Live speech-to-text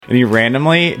And he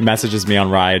randomly messages me on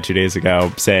Riot 2 days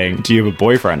ago saying, do you have a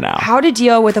boyfriend now? How to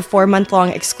deal with a 4-month-long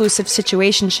exclusive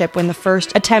situationship when the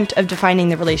first attempt of defining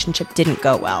the relationship didn't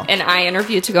go well. And I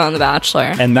interviewed to go on The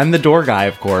Bachelor. And then the door guy,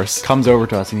 of course, comes over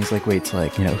to us and he's like, wait, so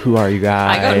like, who are you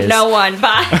guys? I go, no one,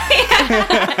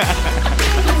 bye.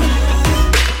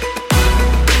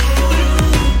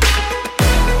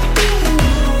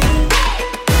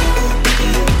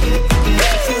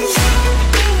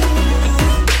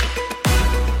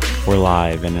 We're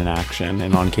live and in action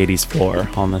and on Katie's floor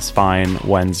on this fine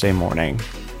Wednesday morning.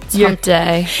 It's hump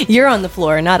day. You're on the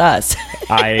floor, not us.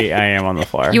 I am on the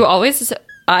floor.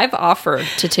 I've offered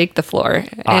to take the floor.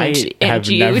 I have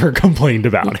never complained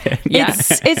about it.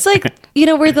 Yes. It's like,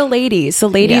 we're the ladies. The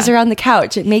ladies are on the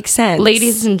couch. It makes sense.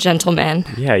 Ladies and gentlemen.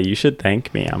 Yeah, you should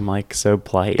thank me. I'm like so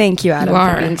polite. Thank you, Adam. You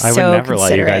are. For being I would so never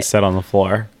let you guys sit on the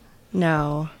floor.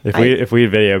 No. If we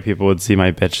had video, people would see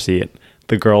my bitch seat.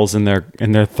 The girls in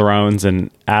their thrones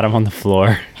and Adam on the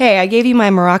floor. Hey, I gave you my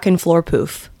Moroccan floor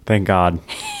poof. Thank God.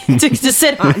 to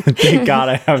sit on. Thank God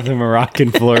I have the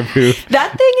Moroccan floor poof.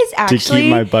 That thing is actually, to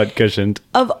keep my butt cushioned.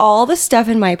 Of all the stuff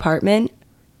in my apartment,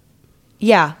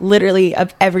 yeah, literally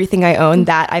of everything I own,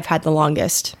 that I've had the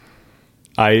longest.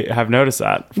 I have noticed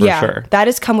that for sure. That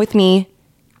has come with me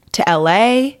to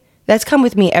LA. That's come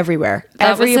with me everywhere.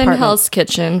 That Every was in apartment. Hell's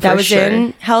Kitchen. That for was sure.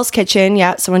 in Hell's Kitchen.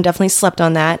 Yeah, someone definitely slept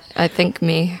on that. I think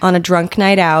me. On a drunk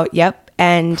night out. Yep.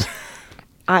 And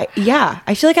I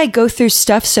feel like I go through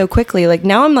stuff so quickly. Like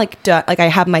now I'm like done. Like I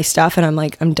have my stuff and I'm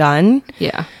like, I'm done.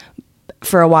 Yeah.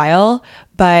 For a while.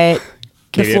 But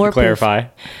Katie, the floor to clarify.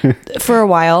 for a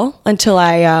while until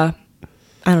I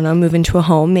don't know, move into a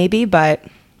home maybe. But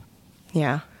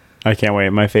yeah. I can't wait.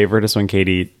 My favorite is when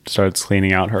Katie starts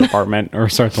cleaning out her apartment or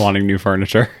starts wanting new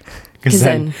furniture. Because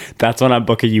then that's when I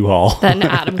book a U-Haul. Then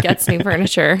Adam gets new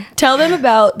furniture. Tell them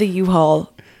about the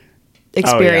U-Haul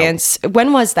experience. Oh, yeah.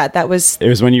 When was that? It was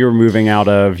when you were moving out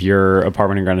of your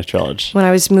apartment in Greenwich Village. When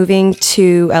I was moving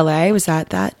to LA. Was that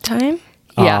time?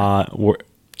 Yeah.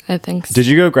 I think so. Did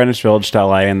you go Greenwich Village to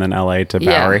LA and then LA to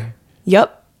Bowery?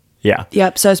 Yep. Yeah.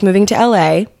 Yep. So I was moving to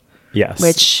LA. Yes.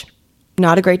 Which...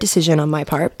 not a great decision on my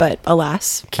part, but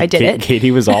alas, I did it.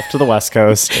 Katie was off to the West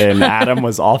Coast and Adam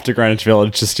was off to Greenwich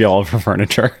Village to steal all of her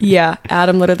furniture. Yeah,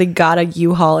 Adam literally got a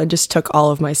U-Haul and just took all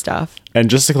of my stuff. And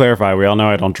just to clarify, we all know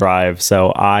I don't drive,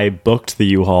 so I booked the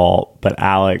U-Haul, but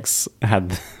Alex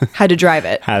had to drive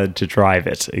it. Had to drive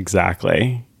it,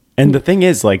 exactly. And the thing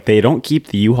is, like, they don't keep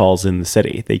the U-Hauls in the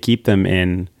city. They keep them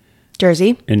in...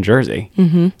 Jersey. In Jersey.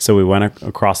 Mm-hmm. So we went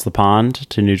across the pond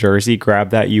to New Jersey, grabbed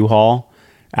that U-Haul.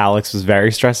 Alex was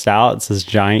very stressed out. It's this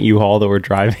giant U-Haul that we're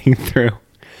driving through.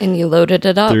 And you loaded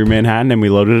it up. Through Manhattan, and we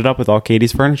loaded it up with all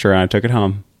Katie's furniture, and I took it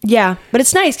home. Yeah, but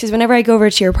it's nice because whenever I go over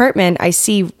to your apartment, I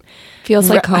see...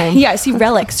 Feels like home. Yeah, I see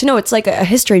relics. No, it's like a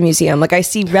history museum. Like I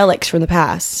see relics from the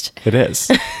past. It is.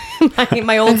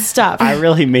 my old stuff. I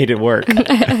really made it work.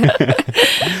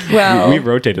 Well, we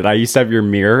rotated. I used to have your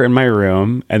mirror in my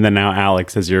room, and then now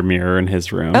Alex has your mirror in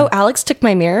his room. Oh, Alex took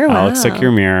my mirror? Wow. Alex took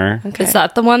your mirror. Okay. Is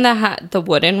that the one that had the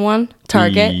wooden one?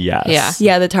 Target? Yes. Yeah.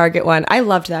 Yeah, the Target one. I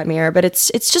loved that mirror, but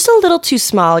it's just a little too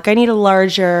small. Like I need a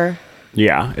larger...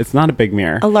 Yeah, it's not a big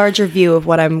mirror. A larger view of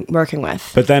what I'm working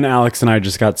with. But then Alex and I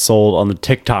just got sold on the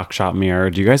TikTok shop mirror.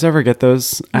 Do you guys ever get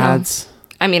those ads? No.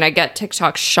 I mean, I get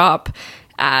TikTok shop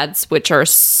ads, which are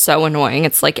so annoying.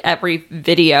 It's like every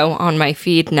video on my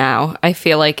feed now, I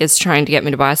feel like is trying to get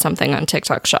me to buy something on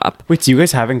TikTok shop. Wait, so you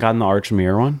guys haven't gotten the arch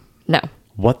mirror one? No.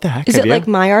 What the heck? Is it like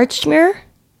my arched mirror?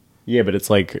 Yeah, but it's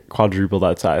like quadruple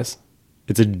that size.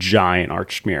 It's a giant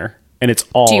arched mirror. And it's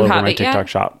all over my TikTok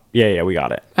shop. Yeah, we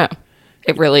got it. Oh.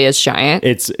 It really is giant.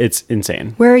 It's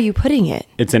insane. Where are you putting it?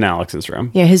 It's in Alex's room.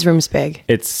 Yeah, his room's big.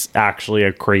 It's actually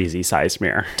a crazy size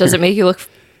mirror. Does it make you look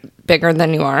bigger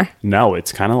than you are? No,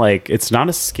 it's kind of like, it's not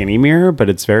a skinny mirror, but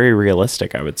it's very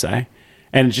realistic, I would say.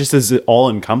 And it just is all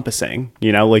encompassing,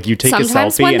 like you take a selfie.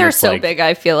 Sometimes when they're it's so like, big,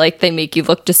 I feel like they make you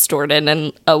look distorted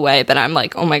in a way that I'm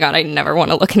like, oh my God, I never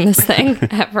want to look in this thing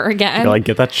ever again. You're like,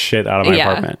 get that shit out of my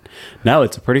apartment. No,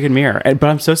 it's a pretty good mirror. But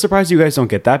I'm so surprised you guys don't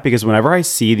get that because whenever I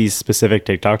see these specific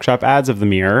TikTok shop ads of the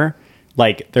mirror,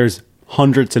 like there's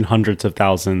hundreds and hundreds of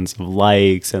thousands of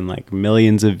likes and like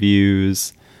millions of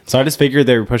views. So I just figured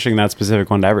they were pushing that specific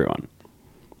one to everyone.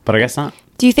 But I guess not.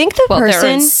 Do you think the person...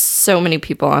 there are so many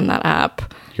people on that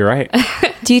app. You're right.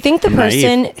 Do you think the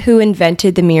person who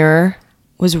invented the mirror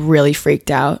was really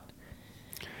freaked out?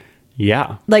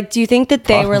 Yeah. Like, do you think that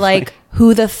they were like,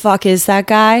 who the fuck is that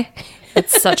guy?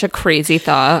 It's such a crazy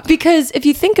thought. Because if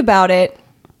you think about it,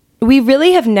 we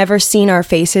really have never seen our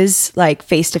faces like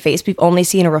face to face. We've only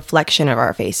seen a reflection of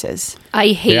our faces. I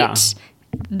hate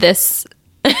this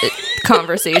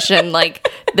conversation. Like,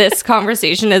 this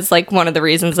conversation is like one of the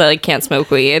reasons that I can't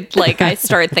smoke weed. Like, I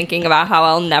start thinking about how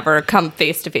I'll never come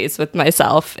face to face with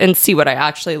myself and see what I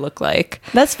actually look like.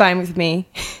 That's fine with me.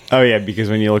 Oh yeah, because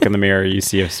when you look in the mirror, you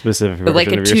see a specific version Like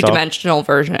a of yourself. two-dimensional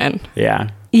version. Yeah.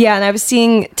 Yeah, and I was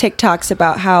seeing TikToks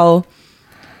about how,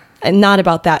 and not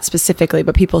about that specifically,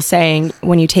 but people saying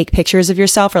when you take pictures of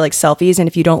yourself or like selfies, and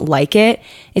if you don't like it,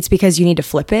 it's because you need to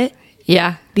flip it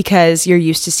Yeah. because you're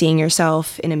used to seeing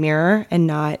yourself in a mirror and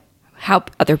not How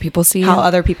other people see how you.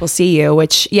 other people see you,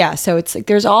 which, yeah, so it's like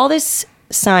there's all this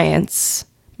science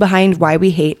behind why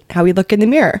we hate how we look in the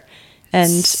mirror and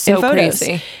So in photos.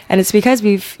 crazy. And it's because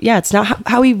it's not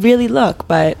how we really look,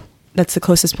 but that's the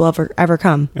closest we'll ever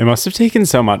come. It must have taken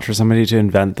so much for somebody to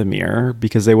invent the mirror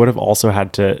because they would have also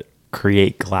had to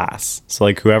create glass. So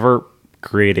like whoever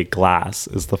created glass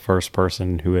is the first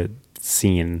person who had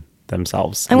seen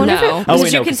themselves. I wonder if No, it- because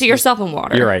wait, you no, can see yourself in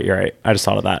water. You're right. I just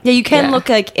thought of that. Yeah, you can Yeah. look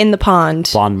like in the pond.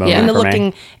 Blonde moment Yeah. In the for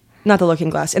me. not the looking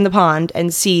glass, in the pond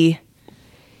and see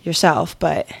yourself,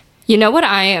 but You know what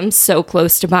I am so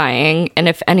close to buying? And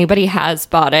if anybody has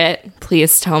bought it,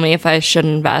 please tell me if I should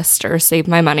invest or save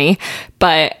my money.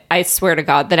 But I swear to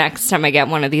God, the next time I get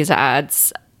one of these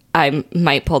ads, I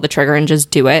might pull the trigger and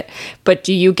just do it. But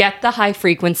do you get the high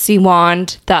frequency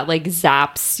wand that like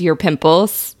zaps your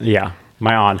pimples? Yeah.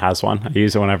 My aunt has one. I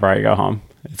use it whenever I go home.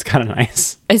 It's kind of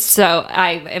nice. So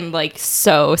I am like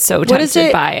so What tempted does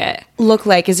it by it. look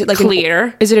like? Is it like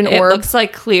Clear. Is it an orb? It looks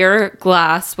like clear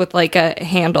glass with like a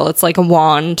handle. It's like a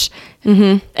wand.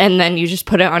 Mm-hmm. And then you just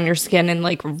put it on your skin and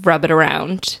like rub it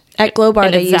around. At Glow Bar,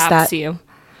 And they it use zaps that. you.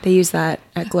 They use that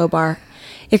at Glow Bar.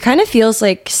 It kind of feels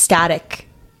like static,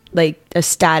 like a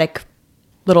static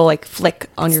little like flick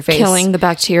on your face. Killing the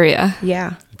bacteria.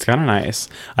 Yeah. It's kind of nice.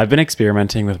 I've been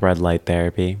experimenting with red light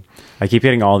therapy. I keep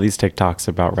getting all these TikToks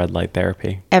about red light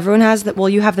therapy. Everyone has that. Well,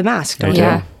 you have the mask, don't I you? do.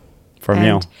 Yeah. From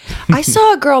you. And I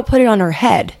saw a girl put it on her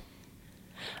head.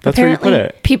 That's where you put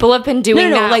apparently- it. People have been doing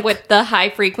No, that like- with the high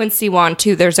frequency wand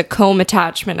too. There's a comb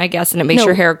attachment, I guess, and it makes No,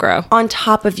 your hair grow. on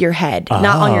top of your head, not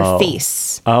on your Oh.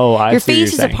 face. Oh, I your see what face you're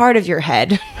is saying. a part of your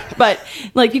head, but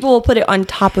like people will put it on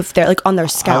top of their like on their I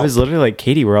scalp. was literally like,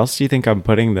 Katie, where else do you think I'm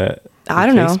putting the I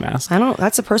don't know. face mask? I don't.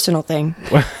 That's a personal thing.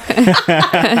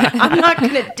 I'm not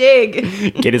gonna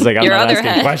dig. Katie's like, I'm Your not other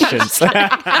asking head. questions.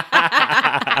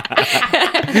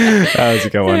 That was a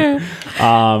good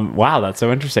one. Wow, that's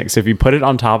so interesting. So if you put it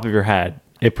on top of your head,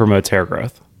 it promotes hair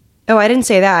growth. Oh, I didn't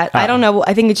say that. I don't know.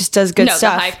 I think it just does good No,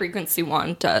 stuff. the high frequency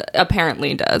wand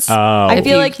apparently does. I If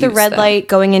feel you like the use red them. light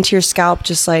going into your scalp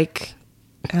just like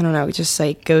I don't know, it just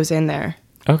like goes in there,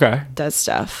 Okay. does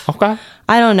stuff. Okay.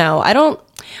 I don't know. I don't.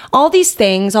 All these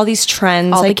things, all these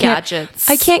trends, All I the can't, gadgets.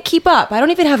 I can't keep up. I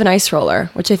don't even have an ice roller,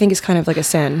 which I think is kind of like a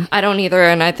sin. I don't either,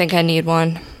 and I think I need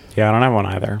one. Yeah, I don't have one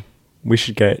either. We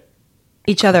should get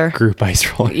Each other. group ice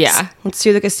rollers. Yeah. Let's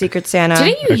do like a Secret Santa.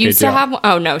 Didn't you Okay, used to deal. have one?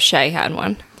 Oh no, Shay had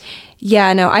one.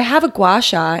 Yeah, no, I have a gua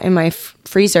sha in my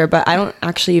freezer, but I don't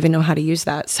actually even know how to use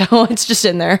that, so it's just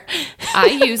in there. I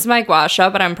use my gua sha,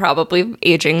 but I'm probably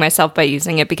aging myself by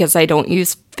using it because I don't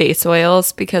use face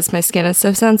oils because my skin is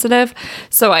so sensitive.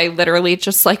 So I literally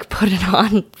just like put it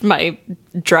on my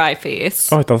dry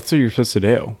face. Oh, I thought that's what you're supposed to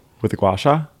do with the gua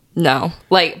sha. No,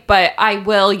 like, but I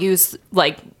will use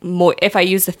like if I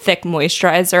use a thick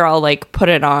moisturizer, I'll like put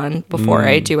it on before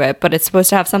I do it. But it's supposed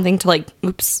to have something to like,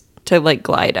 to like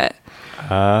glide it.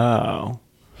 Oh.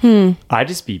 I'd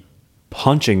just be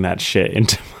punching that shit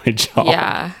into my jaw.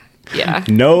 Yeah, yeah.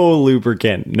 No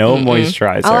lubricant, no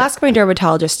moisturizer. I'll ask my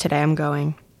dermatologist today. I'm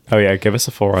going Oh yeah, give us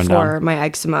a full rundown. for my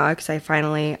eczema because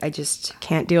I just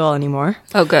can't deal anymore.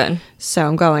 Oh, good. So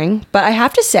I'm going. But I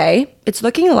have to say, it's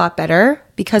looking a lot better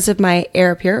because of my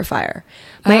air purifier.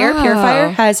 My air purifier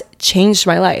has changed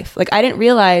my life. Like I didn't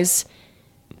realize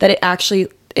that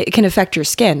it can affect your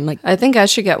skin. Like I think I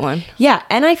should get one. yeah,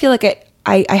 and I feel like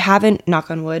I haven't, knock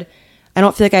on wood, I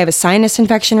don't feel like I have a sinus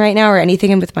infection right now or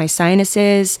anything with my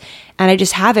sinuses. And I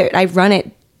just have it. I run it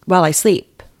while I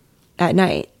sleep at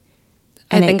night.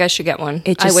 I think I should get one.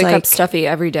 it I just, wake up like- stuffy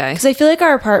every day. Because I feel like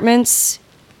our apartments,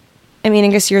 I mean, I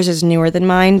guess yours is newer than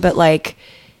mine, but like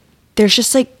there's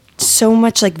just like so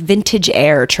much like vintage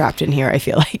air trapped in here, I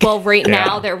feel like. Well, right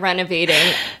now they're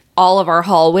renovating all of our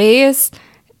hallways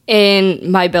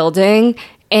in my building,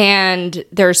 and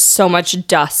there's so much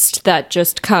dust that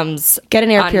just comes Get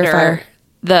an air under purifier.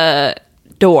 the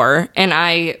door, and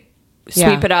I sweep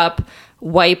Yeah. it up,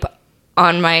 wipe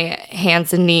on my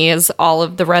hands and knees all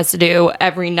of the residue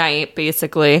every night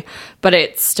basically, but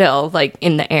it's still like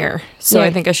in the air. So Yeah.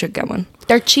 I think I should get one.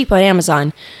 They're cheap on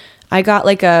Amazon. I got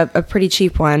like a pretty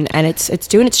cheap one, and it's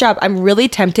doing its job. I'm really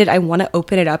tempted. I want to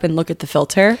open it up and look at the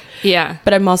filter. Yeah.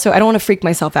 But I'm also, I don't want to freak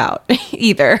myself out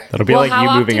either. That'll be like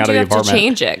you moving out of the apartment. To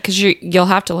change it? Because you'll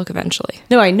have to look eventually.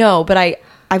 No, I know, but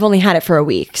I've only had it for a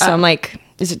week, so I'm like,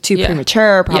 is it too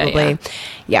premature? Probably.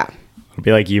 Yeah. It'll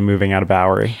be like you moving out of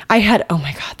Bowery. I had, oh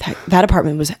my God, that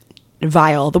apartment was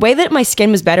vile. The way that my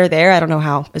skin was better there, I don't know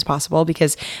how it's possible,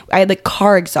 because I had like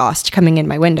car exhaust coming in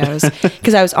my windows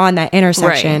because I was on that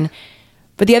intersection. Right.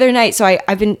 But the other night, so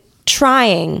I've been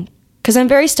trying, because I'm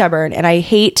very stubborn and I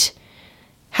hate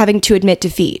having to admit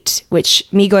defeat, which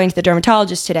me going to the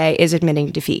dermatologist today is admitting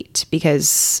defeat,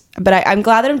 but I'm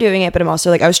glad that I'm doing it, but I'm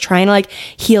also like, I was trying to like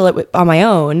heal it on my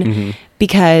own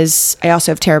because I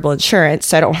also have terrible insurance,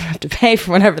 so I don't want to have to pay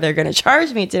for whatever they're going to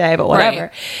charge me today, but whatever.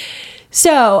 Right.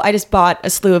 So I just bought a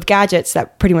slew of gadgets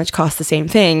that pretty much cost the same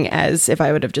thing as if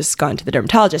I would have just gone to the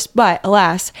dermatologist. But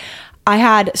alas, I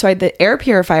had the air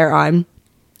purifier on,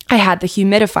 I had the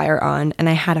humidifier on, and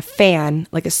I had a fan,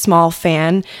 like a small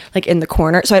fan, like in the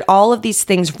corner. So I had all of these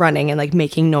things running and like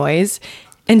making noise.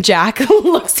 And Jack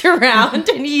looks around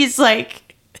and he's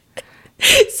like,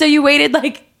 so you waited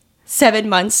like 7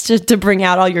 months to bring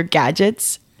out all your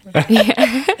gadgets?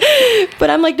 Yeah. But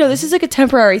I'm like, no, this is like a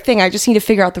temporary thing. I just need to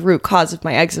figure out the root cause of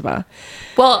my eczema.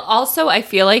 Well, also, I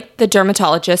feel like the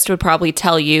dermatologist would probably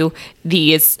tell you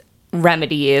these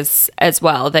remedies as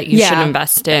well that you should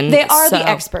invest in. They are the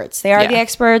experts. They are the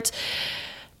experts.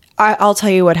 I'll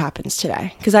tell you what happens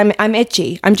today, because I'm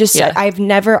itchy. I'm just I've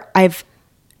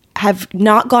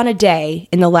not gone a day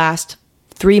in the last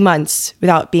 3 months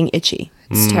without being itchy.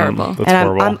 It's terrible.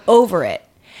 And I'm over it.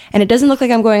 And it doesn't look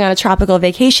like I'm going on a tropical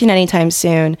vacation anytime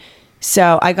soon.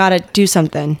 So I got to do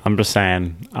something. I'm just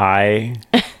saying, I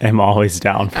am always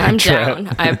down for I'm a trip.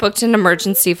 down. I booked an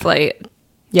emergency flight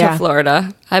to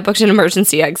Florida. I booked an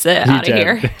emergency exit out of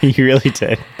here. You really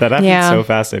did. That happened so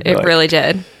fast. It really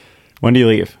did. When do you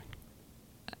leave?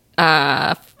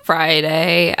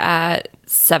 Friday at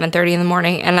 7:30 in the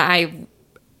morning. And I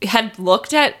had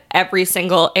looked at every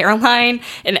single airline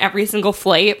and every single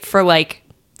flight for like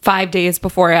 5 days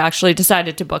before I actually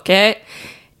decided to book it.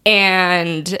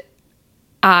 And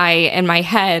I, in my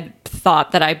head,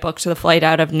 thought that I booked the flight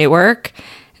out of Newark.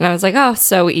 And I was like, oh,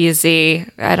 so easy.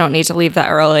 I don't need to leave that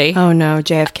early. Oh, no,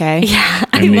 JFK. Yeah,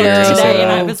 I looked today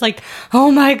and I was like, oh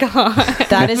my God.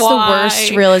 That is the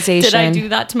worst realization. Did I do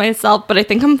that to myself? But I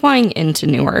think I'm flying into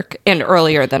Newark and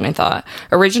earlier than I thought.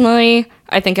 Originally,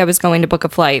 I think I was going to book a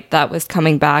flight that was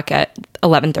coming back at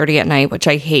 11:30 at night, which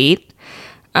I hate.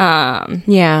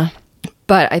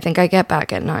 But I think I get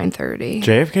back at 9:30.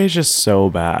 JFK is just so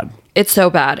bad. It's so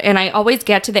bad. And I always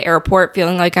get to the airport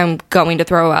feeling like I'm going to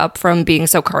throw up from being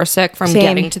so car sick from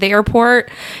getting to the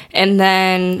airport. And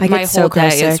then my whole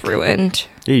day is ruined.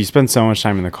 Yeah, you spend so much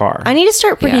time in the car. I need to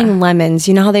start bringing lemons.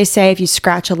 You know how they say if you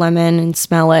scratch a lemon and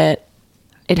smell it,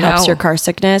 it helps your car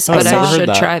sickness? Oh, but I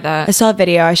should try that. I saw a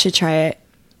video. I should try it.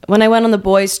 When I went on the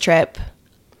boys' trip,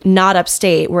 not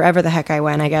upstate, wherever the heck I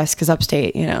went, I guess, because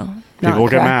upstate, People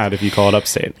get mad if you call it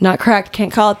upstate. Not correct.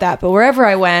 Can't call it that. But wherever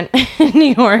I went in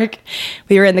New York,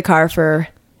 we were in the car for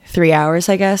 3 hours,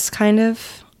 I guess, kind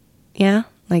of. Yeah.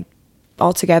 Like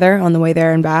all together on the way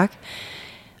there and back.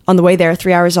 On the way there,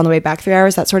 3 hours. On the way back, 3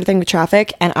 hours. That sort of thing with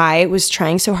traffic. And I was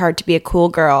trying so hard to be a cool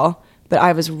girl, but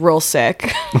I was real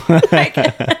sick.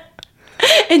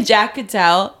 And Jack could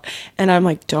tell. And I'm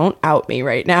like, don't out me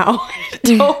right now.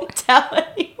 Don't tell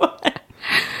anyone.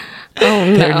 Oh,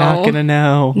 no. They're not going to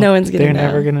know. No one's going to know. They're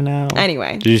never going to know.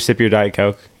 Anyway. Did you sip your Diet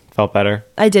Coke? Felt better?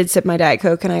 I did sip my Diet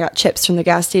Coke, and I got chips from the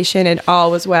gas station, and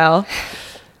all was well.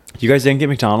 You guys didn't get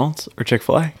McDonald's or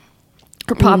Chick-fil-A?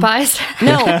 Or Popeyes?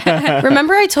 No.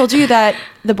 Remember I told you that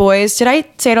the boys, did I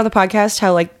say it on the podcast,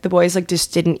 how like the boys like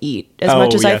just didn't eat as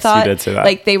much as I thought? You did say that.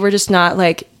 Like they were just not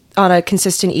like on a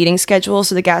consistent eating schedule,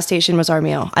 so the gas station was our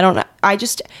meal. I don't know. I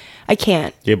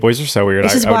can't. Yeah, boys are so weird.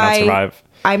 This is I would why not survive.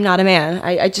 I'm not a man.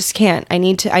 I just can't. I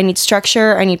need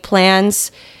structure. I need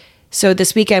plans. So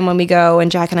this weekend when we go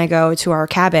and Jack and I go to our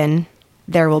cabin,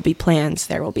 there will be plans.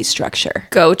 There will be structure.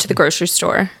 Go to the grocery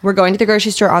store. We're going to the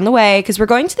grocery store on the way because we're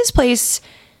going to this place.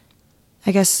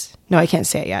 I guess, no, I can't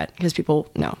say it yet because people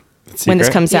know when this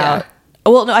comes out.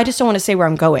 Well, no, I just don't want to say where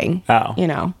I'm going.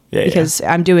 Oh. Because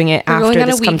I'm doing it after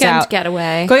this comes out.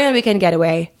 Going on a weekend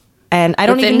getaway. And I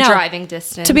don't even know. Driving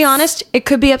distance. To be honest, it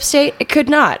could be upstate. It could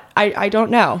not. I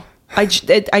don't know. I could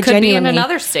genuinely be in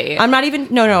another state. I'm not even.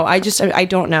 No. I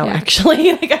don't know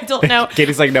actually. Like I don't know.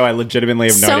 Katie's like, no, I legitimately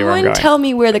have no idea where I'm going. Someone tell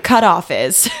me where the cutoff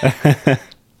is.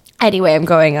 Anyway, I'm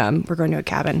going. We're going to a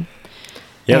cabin.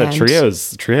 Yeah,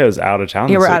 the trio's out of town.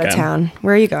 Yeah, this we're out weekend. of town.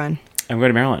 Where are you going? I'm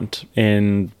going to Maryland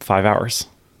in 5 hours.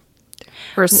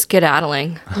 We're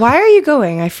skedaddling. Why are you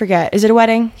going? I forget. Is it a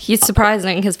wedding? He's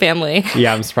surprising his family.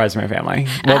 Yeah, I'm surprised my family.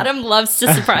 Well, Adam loves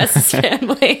to surprise his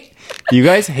family. you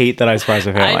guys hate that I surprise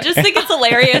my family. I just think it's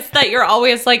hilarious that you're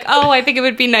always like, oh, I think it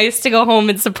would be nice to go home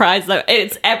and surprise them.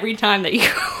 It's every time that you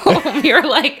go home, you're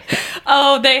like,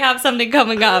 oh, they have something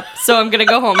coming up, so I'm going to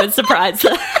go home and surprise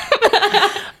them.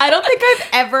 I don't think I've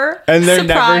ever and they're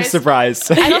never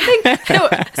surprised. I don't think no,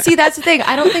 see that's the thing.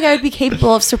 I don't think I would be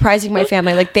capable of surprising my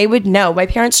family. Like they would know. My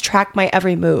parents track my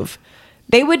every move.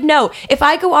 They would know. If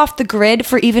I go off the grid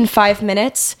for even 5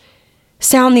 minutes,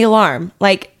 sound the alarm.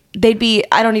 Like they'd be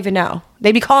I don't even know.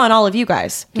 They'd be calling all of you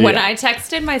guys. When Yeah. I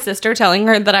texted my sister telling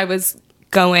her that I was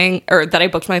going or that I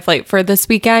booked my flight for this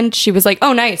weekend, she was like,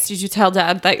 oh, nice. Did you tell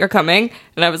dad that you're coming?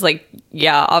 And I was like,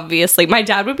 yeah, obviously. My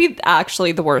dad would be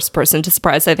actually the worst person to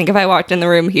surprise. I think if I walked in the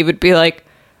room, he would be like,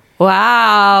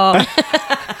 wow.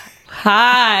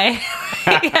 Hi.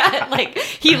 Yeah, like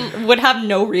he would have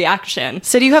no reaction.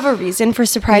 So do you have a reason for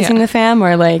surprising Yeah. the fam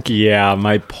or like Yeah,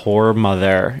 my poor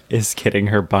mother is getting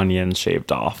her bunions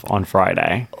shaved off on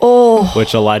Friday. oh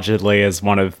Which allegedly is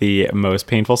one of the most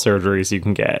painful surgeries you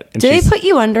can get. And do they she's- put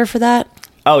you under for that?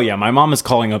 Oh yeah, my mom is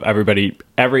calling up everybody,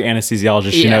 every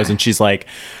anesthesiologist she Yeah. knows, and she's like,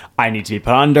 "I need to be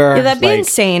put under." Yeah, that'd be like,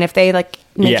 insane if they like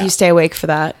make Yeah. you stay awake for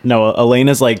that. No,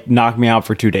 Elena's like, knock me out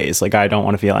for 2 days. Like, I don't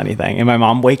want to feel anything. And my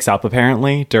mom wakes up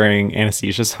apparently during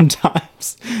anesthesia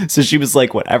sometimes. So she was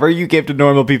like, whatever you give to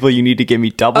normal people, you need to give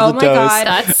me double Oh the my dose. God.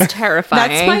 That's terrifying.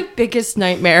 That's my biggest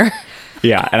nightmare.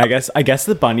 Yeah, and I guess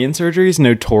the bunion surgery is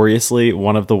notoriously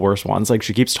one of the worst ones. Like,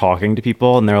 she keeps talking to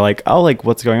people, and they're like, "Oh, like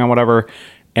what's going on, whatever."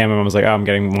 And my mom was like, "Oh, I'm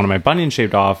getting one of my bunions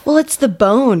shaved off." Well, it's the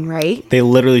bone, right? They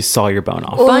literally saw your bone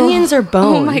off. Bunions are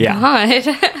bone. Oh my Yeah.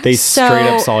 God. They So- straight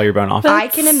up saw your bone off. I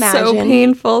can imagine. So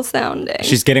painful sounding.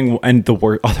 She's getting, and the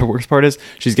other worst part is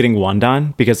she's getting one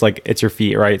done because like it's your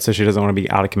feet, right? So she doesn't want to be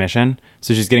out of commission.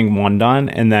 So she's getting one done,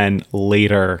 and then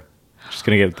later she's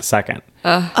gonna get the second.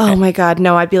 Oh my God,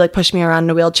 no, I'd be like, push me around in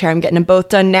a wheelchair. I'm getting them both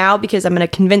done now because I'm going to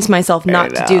convince myself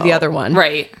not to do the other one.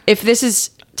 Right. If this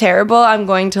is terrible, I'm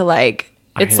going to like,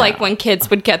 It's I like know. when kids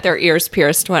would get their ears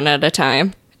pierced one at a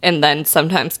time. And then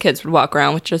sometimes kids would walk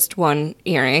around with just one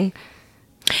earring.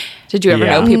 Did you ever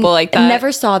Yeah. know people like that? I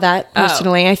never saw that Oh.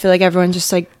 personally. I feel like everyone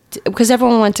just like, because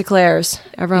everyone went to Claire's.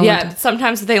 Everyone Yeah, went to,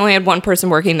 sometimes if they only had one person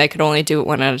working, they could only do it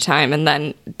one at a time. And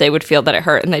then they would feel that it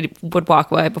hurt and they would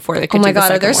walk away before they oh could my do the God, are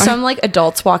second there one. some like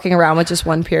adults walking around with just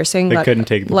one piercing? They couldn't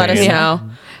take the Let us pain. know.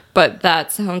 But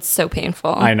that sounds so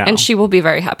painful. I know. And she will be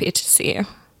very happy to see you.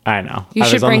 I know. You I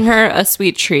should was on bring the- her a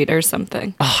sweet treat or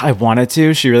something. I wanted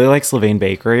to. She really likes Levain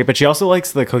Bakery, but she also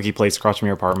likes the cookie place across from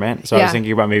your apartment. So I was Yeah.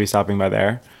 thinking about maybe stopping by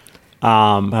there. But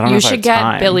I don't know You if I should have get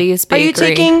time. Billy's Are Bakery. you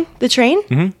taking the train?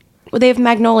 Mm-hmm. Well, they have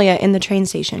Magnolia in the train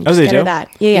station. Just they get her do? that.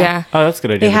 Yeah. Yeah. Oh, that's a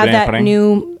good idea. They The have banana that pudding.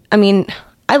 new. I mean,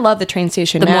 I love the train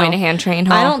station. The now. Moynihan train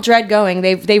hall. I don't dread going.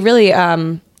 They really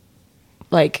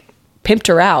like pimped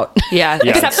her out. Yeah, Yeah,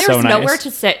 except it's there's so nowhere nice.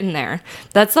 to sit in there.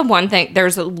 That's the one thing.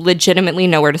 There's legitimately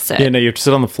nowhere to sit. Yeah, no, you have to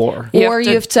sit on the floor. You or have to-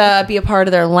 you have to be a part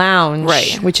of their lounge,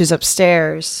 Right. which is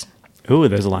upstairs. Ooh,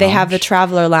 there's a lounge. They have the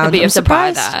traveler lounge. But you I'm have to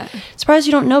buy surprised. that. Surprised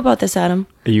you don't know about this, Adam.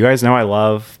 You guys know I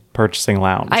love purchasing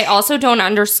lounge. I also don't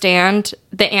understand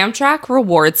the Amtrak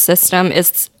reward system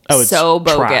is Oh, it's so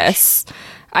trash. bogus.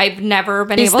 I've never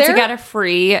been Is able to there? get a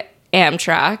free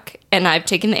Amtrak, and I've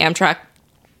taken the Amtrak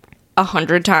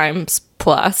 100 times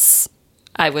plus,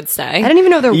 I would say. I didn't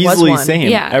even know there was Easily one. same.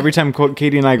 Yeah. Every time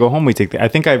Katie and I go home, we take I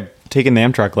think I've taken the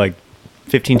Amtrak like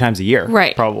 15 times a year.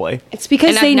 Right. Probably. It's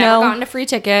because And they I've never know. gotten a free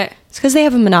ticket. It's because they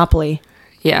have a monopoly,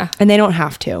 Yeah. and they don't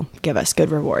have to give us good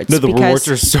rewards. No, the because, rewards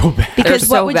are so bad. Because They're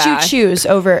what so would bad. you choose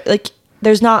over? Like,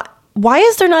 there's not. Why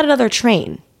is there not another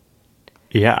train?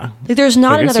 Yeah. Like, there's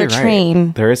not I guess another you're right.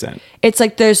 train. There isn't. It's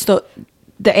like there's the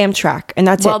Amtrak, and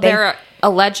that's Well, it. They- they're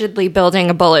allegedly building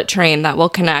a bullet train that will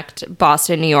connect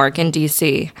Boston, New York, and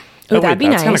DC. Oh, that'd be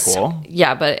that's nice. kind of cool.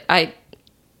 Yeah, but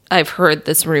I've heard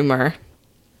this rumor.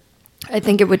 I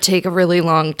think it would take a really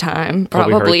long time,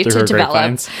 Probably probably heard to through develop.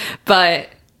 grapevines. But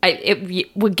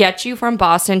it would get you from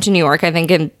Boston to New York, I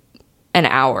think, in an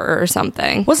hour or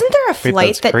something. Wasn't there a Wait, flight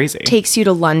that's that crazy. takes you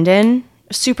to London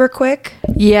super quick?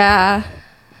 Yeah,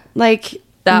 Like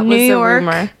that New was York a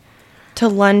rumor. to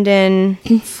London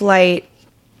flight,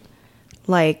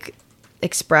 like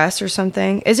express or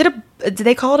something. Is it a? Do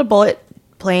they call it a bullet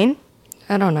plane?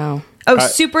 I don't know. Oh,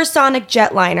 supersonic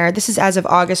jetliner. This is as of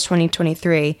August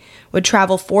 2023. Would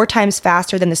travel 4 times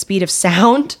faster than the speed of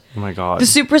sound. Oh my God. The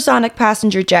supersonic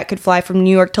passenger jet could fly from New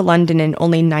York to London in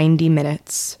only 90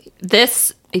 minutes.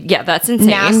 Yeah, that's insane.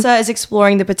 NASA is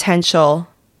exploring the potential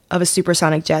of a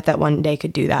supersonic jet that one day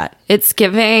could do that. It's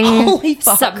giving Holy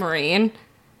fuck. submarine.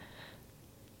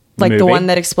 Like the movie? one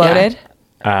that exploded.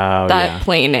 Oh, That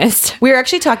plane is. We were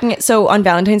actually talking. So on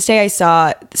Valentine's Day, I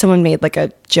saw someone made like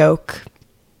a joke,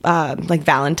 like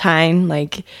Valentine,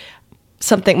 like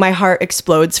something. My heart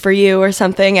explodes for you or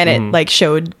something, and it like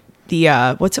showed the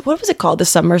what was it called? The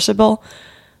submersible,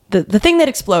 the thing that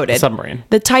exploded, Submarine.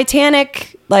 the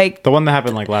Titanic, like The one that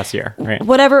happened like last year, right?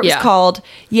 whatever it was Yeah. called.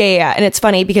 Yeah. And it's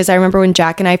funny because I remember when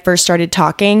Jack and I first started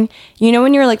talking, you know,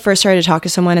 when you're like first started to talk to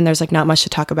someone and there's like not much to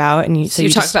talk about. And you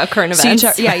talk about current so you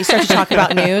events. you start to talk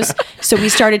about news. So we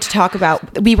started to talk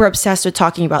about, we were obsessed with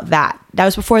talking about that. That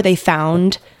was before they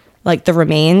found like the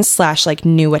remains / like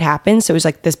knew what happened. So it was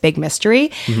like this big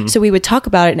mystery. So we would talk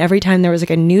about it. And every time there was like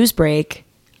a news break,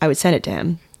 I would send it to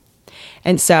him.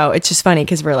 And so it's just funny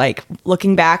because we're like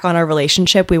looking back on our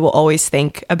relationship, we will always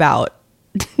think about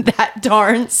that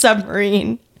darn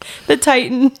submarine, the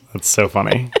Titan. That's so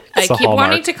funny. I It's a keep wanting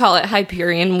hallmark. to call it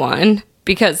Hyperion 1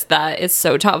 because that is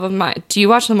so top of mind. Do you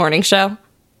watch the morning show?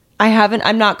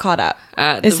 I'm not caught up.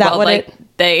 Is that what like, it?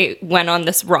 They went on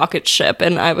this rocket ship,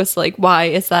 and I was like, why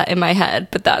is that in my head?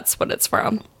 But that's what it's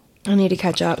from. I need to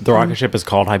catch up. The rocket ship is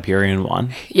called Hyperion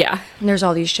 1. Yeah. And there's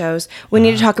all these shows. We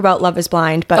need to talk about Love is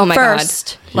Blind, but Oh my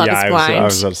first, God. Love is I blind.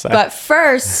 was about to say. but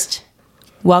first,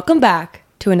 welcome back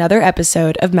to another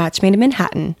episode of Match Made in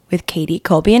Manhattan with Katie,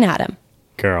 Colby, and Adam.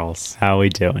 Girls, how we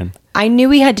doing? I knew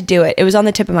we had to do it. It was on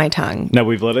the tip of my tongue. No,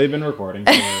 we've literally been recording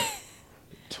for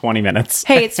 20 minutes.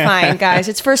 Hey, it's fine, guys.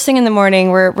 It's first thing in the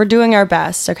morning. We're doing our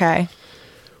best, okay?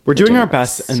 We're doing our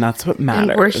best, and that's what matters.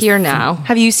 And we're here now.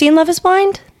 Have you seen Love is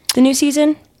Blind? The new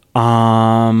season?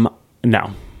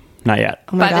 No, not yet.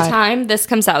 Oh my By God. the time this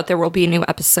comes out, there will be new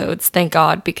episodes. Thank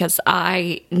God, because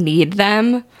I need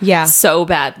them so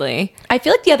badly. I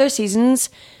feel like the other seasons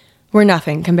were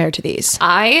nothing compared to these.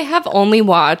 I have only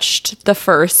watched the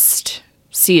first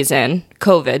season,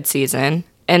 COVID season,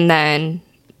 and then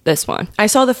this one. I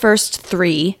saw the first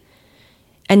 3,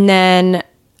 and then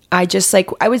I just like,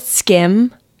 I would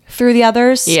skim through the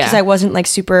others because Yeah. I wasn't like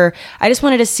super, I just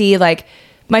wanted to see like,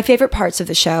 my favorite parts of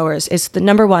the show is the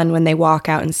number one when they walk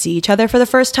out and see each other for the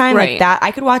first time. Right. Like that,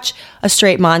 I could watch a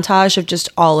straight montage of just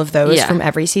all of those Yeah. from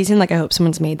every season. Like I hope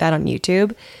someone's made that on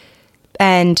YouTube.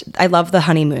 And I love the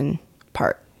honeymoon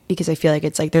part because I feel like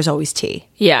it's like there's always tea.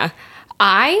 Yeah.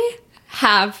 I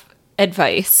have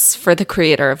advice for the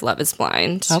creator of Love is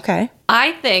Blind. Okay.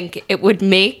 I think it would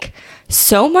make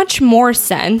so much more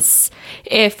sense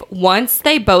if once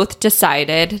they both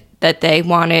decided that they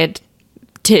wanted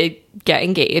to get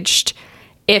engaged,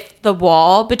 if the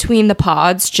wall between the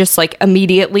pods just like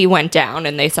immediately went down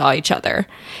and they saw each other.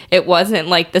 It wasn't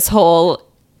like this whole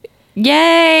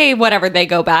yay, whatever, they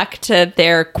go back to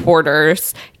their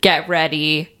quarters, get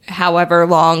ready, however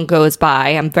long goes by.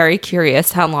 I'm very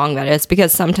curious how long that is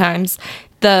because sometimes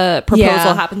the proposal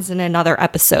Yeah. happens in another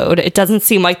episode. It doesn't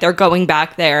seem like they're going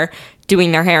back there,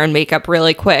 doing their hair and makeup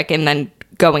really quick and then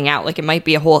going out. Like it might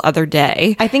be a whole other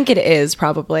day. I think it is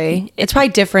probably. It's probably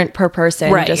different per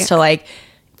person, Right. just to like,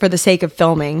 for the sake of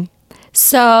filming.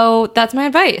 So that's my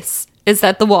advice, is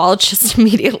that the wall just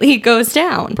immediately goes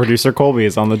down. Producer Colby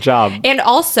is on the job. And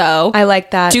also, I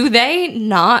like that. do they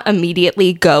not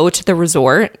immediately go to the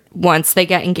resort once they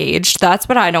get engaged? That's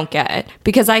what I don't get.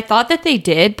 Because I thought that they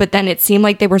did, but then it seemed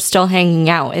like they were still hanging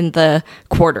out in the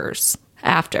quarters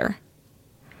after.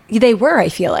 They were, I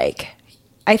feel like.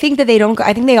 I think that they don't go,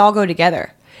 I think they all go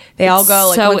together. They all go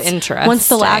like so once, interesting. Once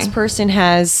the last person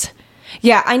has.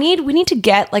 Yeah, we need to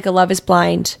get like a Love is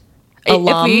Blind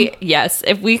alum.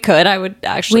 If we could, I would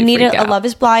actually We need freak a out. Love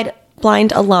is Blind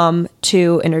alum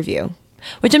to interview.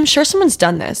 Which I'm sure someone's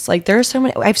done this. Like there are so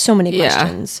many, I have so many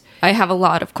questions. I have a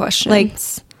lot of questions. Like,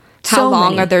 how so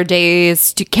long many. are their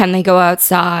days? Can they go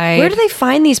outside? Where do they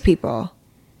find these people?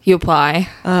 you apply?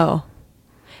 Oh.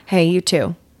 Hey, you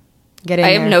too. Get in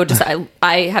I there. have no desire.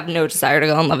 I have no desire to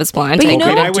go on Love Is Blind. But you I know-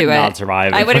 couldn't I would do not it.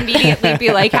 survive I if- would immediately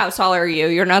be like, "How tall are you?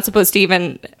 You're not supposed to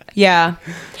even." Yeah.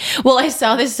 Well, I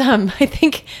saw this, I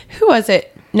think, who was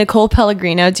it? Nicole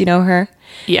Pellegrino. Do you know her?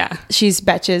 Yeah. She's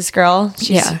Betches girl. She's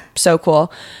Yeah. so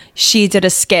cool. She did a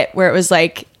skit where it was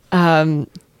like,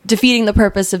 defeating the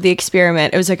purpose of the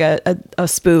experiment. It was like a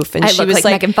spoof. And I she look was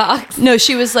like Megan Fox. No,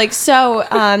 she was like,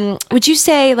 so, would you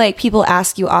say like people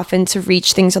ask you often to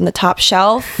reach things on the top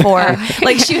shelf, or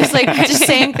like she was like just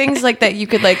saying things like that you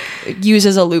could like use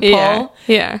as a loophole.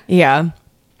 Yeah. Yeah.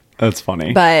 That's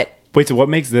funny. But Wait, so what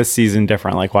makes this season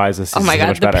different? Like, why is this Oh season my so god,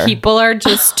 much the better? people are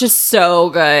just so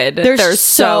good. there's They're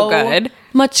so good.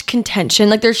 much contention.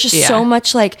 Like there's just Yeah. so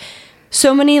much like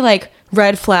so many like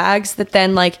red flags that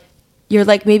then like you're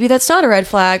like maybe that's not a red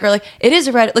flag, or like it is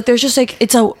a red, like there's just like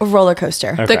it's a roller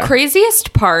coaster. Okay. The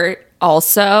craziest part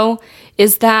also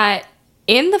is that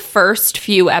in the first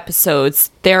few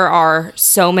episodes, there are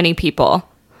so many people.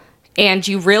 And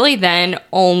you really then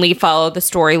only follow the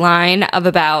storyline of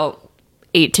about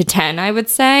 8 to 10, I would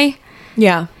say.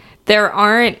 Yeah. There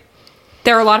are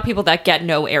a lot of people that get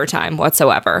no airtime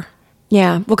whatsoever.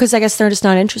 Yeah. Well, because I guess they're just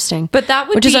not interesting. But that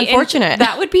would which is unfortunate.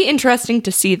 that would be interesting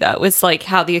to see, though, is like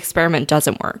how the experiment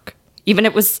doesn't work. Even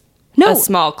if it was a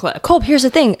small clip. Kolb, here's the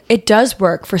thing. It does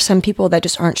work for some people that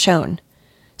just aren't shown.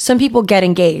 Some people get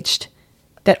engaged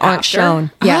that aren't After?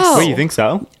 shown. Yes. Oh. Wait, you think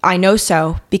so? I know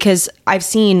so because I've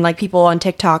seen like people on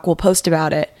TikTok will post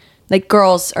about it. Like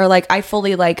girls are like, I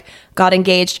fully like got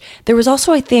engaged. There was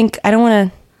also, I think, I don't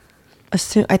want to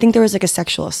assume, I think there was like a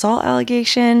sexual assault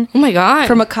allegation. Oh my God.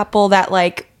 From a couple that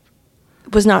like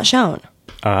was not shown.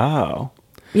 Oh.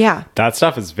 Yeah. That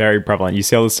stuff is very prevalent. You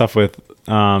see all this stuff with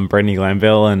Brittany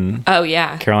Glanville and Oh,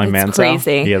 yeah. Caroline It's Mansell.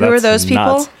 crazy. Yeah, Who are that's those people?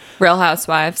 nuts. Real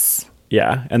Housewives.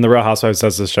 Yeah, and the Real Housewives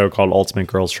does this show called Ultimate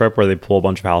Girls Trip where they pull a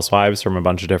bunch of housewives from a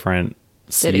bunch of different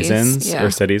Cities, seasons yeah. or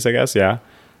cities, I guess, yeah.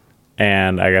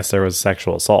 And I guess there was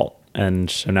sexual assault, and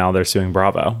so now they're suing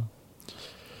Bravo.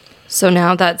 So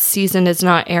now that season is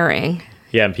not airing.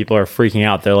 Yeah, and people are freaking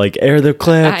out. They're like, air the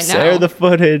clips, I know. air the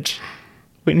footage.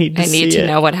 We need to I see need to it.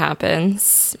 know what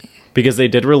happens. Because they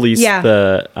did release Yeah.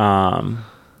 the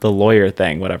lawyer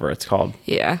thing, whatever it's called.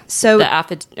 Yeah. So-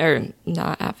 the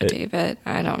not affidavit.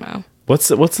 I don't know. What's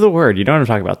the word? You know what I'm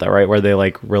talking about, though, right? Where they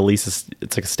like release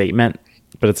it's like a statement,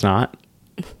 but it's not.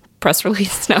 Press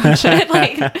release. No, shit.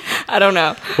 Like, I don't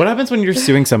know. What happens when you're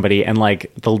suing somebody and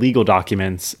like the legal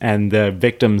documents and the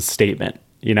victim's statement?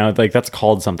 You know, like that's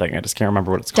called something. I just can't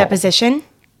remember what it's called. Deposition?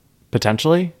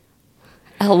 Potentially.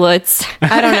 Elwoods.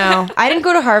 I don't know. I didn't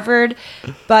go to Harvard,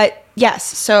 but yes.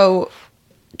 So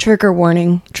trigger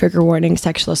warning,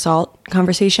 sexual assault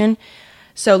conversation.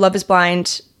 So Love is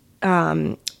Blind,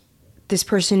 this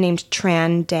person named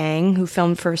Tran Dang, who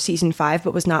filmed for season 5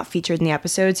 but was not featured in the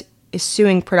episodes, is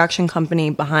suing production company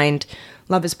behind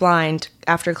Love is Blind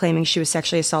after claiming she was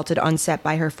sexually assaulted on set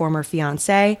by her former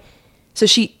fiance. So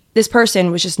this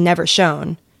person was just never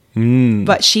shown,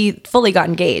 but she fully got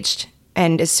engaged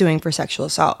and is suing for sexual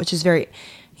assault, which is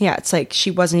it's like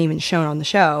she wasn't even shown on the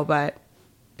show, but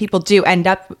people do end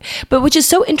up, but which is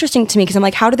so interesting to me because I'm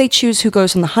like, how do they choose who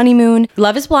goes on the honeymoon?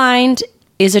 Love is Blind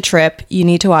is a trip. You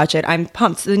need to watch it. I'm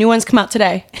pumped. The new ones come out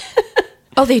today.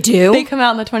 Oh, they do? They come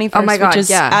out on the 21st, Oh my God, which is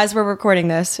yeah. as we're recording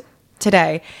this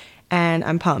today. And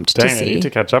I'm pumped Dang, to I see need to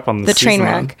catch up on the train season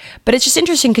wreck. one. But it's just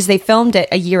interesting because they filmed it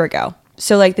a year ago.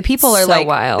 So like the people are So like,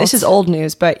 wild. this is old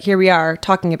news, but here we are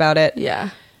talking about it. Yeah.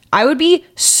 I would be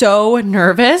so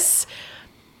nervous.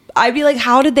 I'd be like,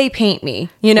 how did they paint me?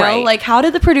 You know, Right. like how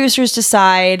did the producers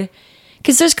decide?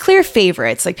 Because there's clear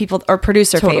favorites, like people or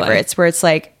producer Totally. favorites, where it's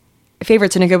like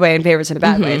favorites in a good way and favorites in a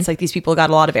bad way. It's like these people got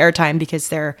a lot of airtime because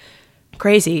they're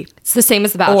crazy, It's the same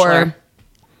as The Bachelor. or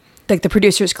like the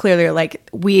producers clearly are like,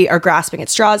 we are grasping at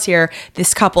straws here.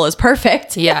 This couple is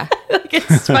perfect. Yeah. Like,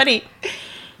 it's funny.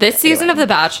 This season of The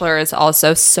Bachelor is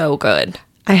also so good.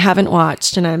 I haven't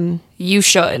watched, and You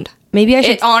should. maybe I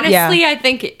should. It honestly, yeah. I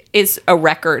think is a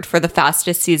record for the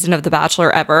fastest season of The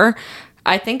Bachelor ever.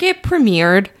 I think it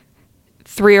premiered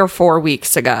 3 or 4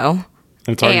 weeks ago.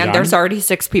 It's already And done? there's already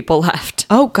 6 people left.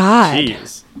 Oh God.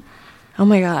 Jeez. Oh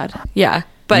my God. Yeah.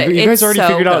 But You guys it's already so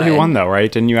figured out who good. won, though, right?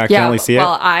 Didn't you accidentally see it?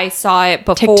 Well, I saw it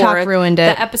before TikTok ruined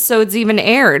it. the episodes even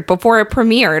aired, before it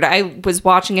premiered. I was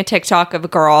watching a TikTok of a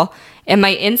girl, and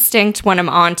my instinct when I'm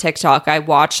on TikTok, I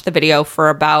watch the video for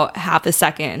about half a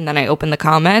second, and then I open the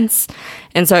comments.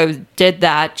 And so I did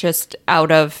that just out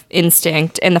of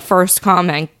instinct, and the first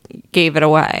comment gave it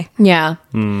away. Yeah.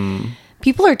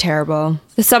 People are terrible.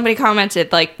 Somebody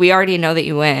commented, like, we already know that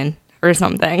you win, or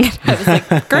something. I was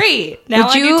like, great. Now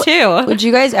I do too. Would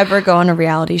you guys ever go on a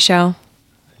reality show?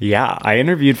 Yeah, I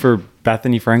interviewed for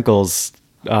Bethany Frankel's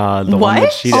the one What?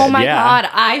 that she did. Oh my yeah. God.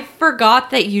 I forgot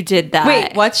that you did that.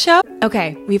 Wait, what show?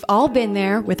 Okay, we've all been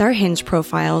there with our Hinge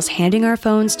profiles, handing our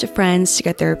phones to friends to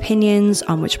get their opinions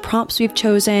on which prompts we've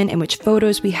chosen and which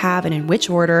photos we have and in which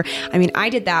order. I mean, I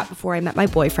did that before I met my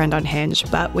boyfriend on Hinge,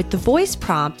 but with the voice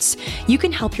prompts, you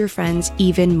can help your friends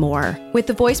even more. With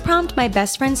the voice prompt, my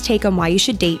best friend's take on why you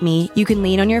should date me, you can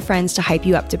lean on your friends to hype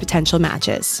you up to potential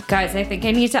matches. Guys, I think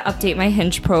I need to update my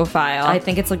Hinge profile. I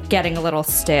think it's like getting a little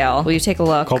stale. Will you take a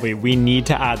look? Colby, we need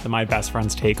to add the My Best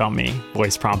Friend's Take on Me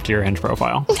voice prompt to your Hinge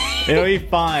profile. It'll be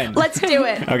fun. Let's do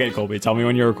it. Okay, Colby, tell me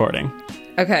when you're recording.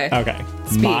 Okay. Okay.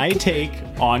 My take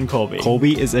on Colby.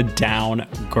 Colby is a down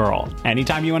girl.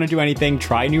 Anytime you want to do anything,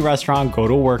 try a new restaurant, go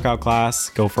to a workout class,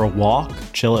 go for a walk,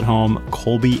 chill at home,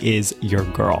 Colby is your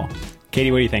girl.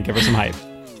 Katie, what do you think? Give her some hype.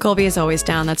 Colby is always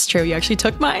down. That's true. You actually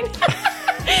took mine.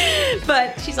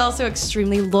 But she's also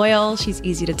extremely loyal. She's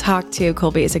easy to talk to.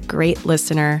 Colby is a great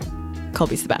listener.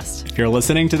 Colby's the best. If you're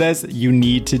listening to this, you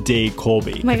need to date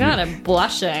Colby. Oh my God, I'm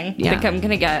blushing. Yeah. I think I'm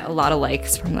going to get a lot of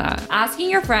likes from that. Asking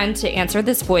your friend to answer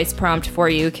this voice prompt for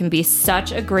you can be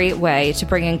such a great way to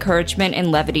bring encouragement and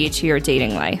levity to your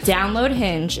dating life. Download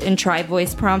Hinge and try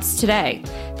voice prompts today.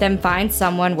 Then find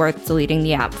someone worth deleting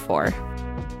the app for.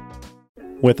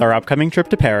 With our upcoming trip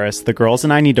to Paris, the girls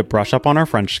and I need to brush up on our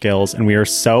French skills, and we are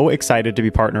so excited to be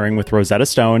partnering with Rosetta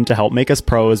Stone to help make us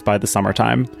pros by the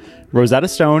summertime. Rosetta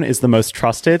Stone is the most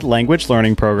trusted language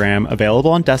learning program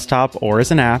available on desktop or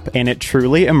as an app, and it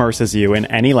truly immerses you in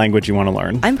any language you want to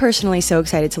learn. I'm personally so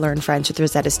excited to learn French with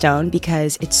Rosetta Stone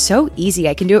because it's so easy.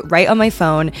 I can do it right on my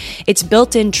phone. Its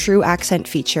built-in true accent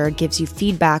feature gives you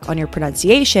feedback on your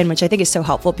pronunciation, which I think is so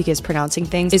helpful because pronouncing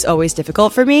things is always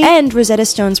difficult for me. And Rosetta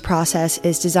Stone's process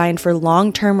is designed for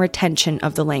long-term retention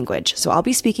of the language. So I'll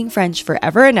be speaking French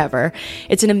forever and ever.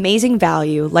 It's an amazing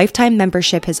value. Lifetime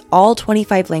membership has all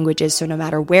 25 languages, so no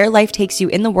matter where life takes you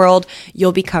in the world,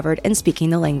 you'll be covered and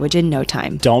speaking the language in no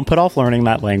time. Don't put off learning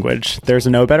that language. There's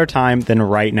no better time than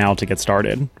right now to get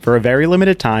started. For a very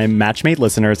limited time, Matchmade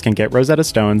listeners can get Rosetta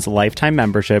Stone's lifetime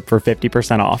membership for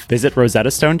 50% off. Visit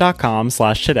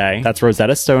rosettastone.com/today. That's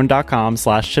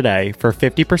rosettastone.com/today for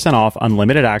 50% off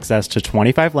unlimited access to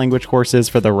 25 language courses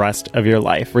for the rest of your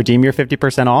life. Redeem your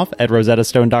 50% off at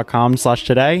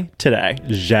rosettastone.com/today today.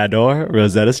 J'adore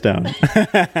Rosetta Stone.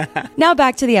 Now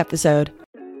back to the episode.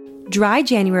 Dry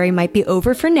January might be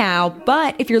over for now,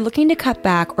 but if you're looking to cut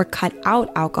back or cut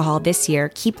out alcohol this year,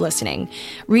 keep listening.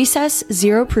 Recess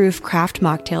Zero Proof Craft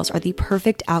Mocktails are the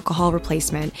perfect alcohol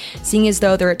replacement, seeing as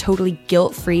though they're a totally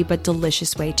guilt-free but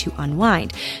delicious way to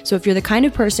unwind. So if you're the kind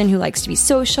of person who likes to be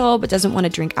social but doesn't want to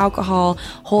drink alcohol,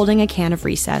 holding a can of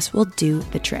Recess will do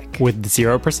the trick. With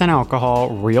 0% alcohol,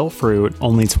 real fruit,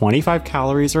 only 25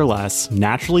 calories or less,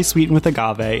 naturally sweetened with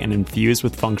agave, and infused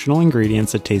with functional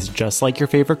ingredients that taste just like your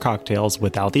favorite cocktails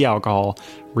without the alcohol,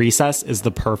 Recess is the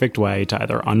perfect way to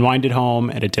either unwind at home,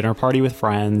 at a dinner party with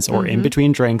friends, or in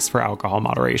between drinks for alcohol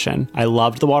moderation. I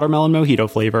loved the watermelon mojito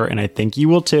flavor, and I think you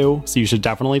will too, so you should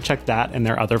definitely check that and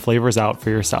their other flavors out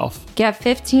for yourself. Get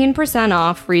 15%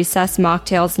 off Recess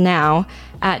mocktails now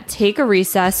at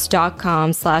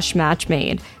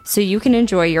takearecess.com/matchmade so you can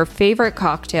enjoy your favorite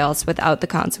cocktails without the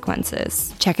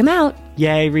consequences. Check them out.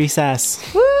 Yay, Recess.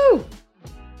 Woo!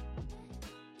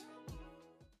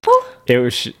 It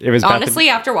was Honestly,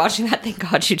 after watching that, thank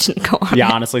God you didn't go on.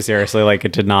 Yeah, honestly, seriously, like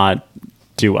it did not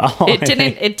do well.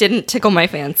 It didn't tickle my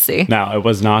fancy. No, it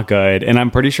was not good. And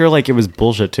I'm pretty sure like it was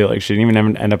bullshit too. Like she didn't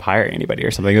even end up hiring anybody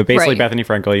or something. But basically Right. Bethany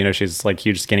Frankel, you know, she's like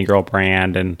huge skinny girl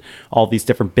brand and all these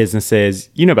different businesses.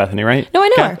 You know Bethany, right? No, I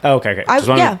know Okay. her. Oh, okay. Just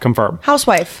wanted to confirm.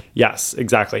 Housewife. Yes,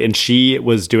 exactly. And she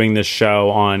was doing this show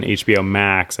on HBO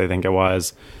Max, I think it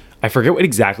was. I forget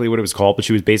exactly what it was called, but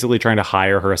she was basically trying to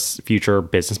hire her future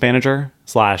business manager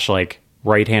 / like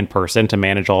right-hand person to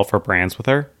manage all of her brands with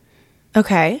her.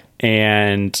 Okay.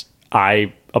 And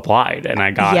I applied and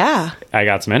I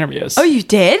got some interviews. Oh, you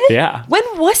did? Yeah. When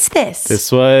was this?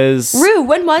 This was Rue,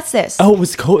 when was this? Oh, it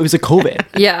was a COVID.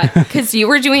 Yeah, because you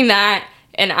were doing that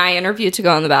and I interviewed to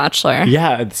go on The Bachelor.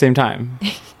 Yeah, at the same time.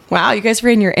 Wow, you guys were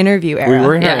in your interview era. We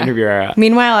were in our Yeah. interview era.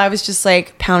 Meanwhile, I was just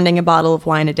like pounding a bottle of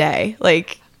wine a day.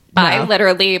 Like, I no.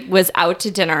 literally was out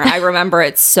to dinner. I remember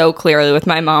it so clearly with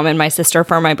my mom and my sister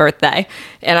for my birthday.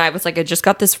 And I was like, I just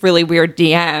got this really weird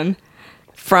DM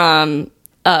from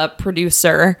a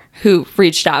producer who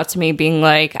reached out to me being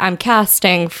like, I'm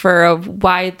casting for a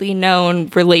widely known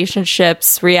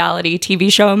relationships reality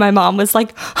TV show. And my mom was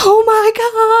like, oh my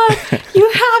God, you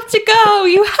have to go.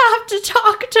 You have to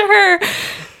talk to her.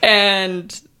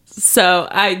 And so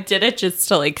I did it just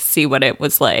to like see what it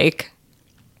was like.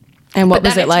 And what But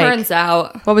was then it like? Turns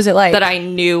out What was it like? that I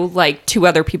knew like 2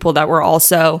 other people that were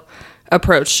also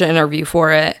approached to interview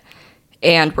for it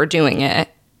and were doing it.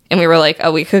 And we were like,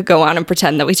 oh, we could go on and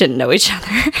pretend that we didn't know each other.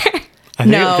 I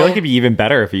feel like it'd be even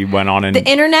better if you went on and The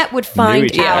internet would find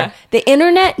each out. other. The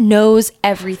internet knows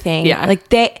everything. Yeah.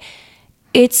 Like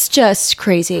it's just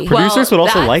crazy. producers would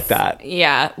also that's- like that.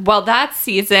 Yeah. Well, that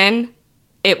season,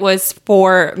 it was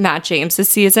for Matt James's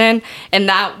season. And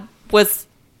that was,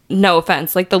 no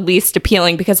offense, like the least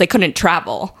appealing because they couldn't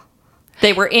travel.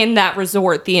 They were in that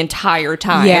resort the entire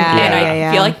time. Yeah, and I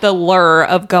feel like the lure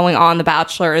of going on The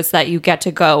Bachelor is that you get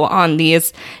to go on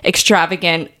these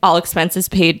extravagant, all expenses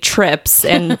paid trips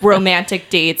and romantic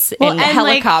dates Well, in and,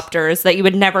 like, helicopters that you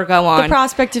would never go on. the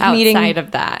prospect of outside meeting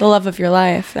of that. the love of your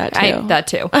life. That too. That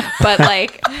too. But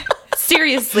like,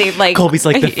 seriously, like Colby's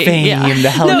like the fame, the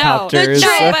helicopters.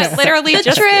 No, but literally the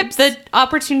just trips. the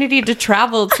opportunity to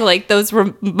travel to like those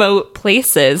remote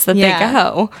places that Yeah. they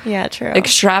go. Yeah, true.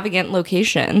 Extravagant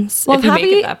locations. Well, if you make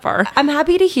it that far. I'm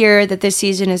happy to hear that this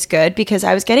season is good because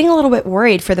I was getting a little bit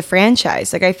worried for the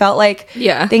franchise. Like I felt like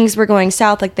things were going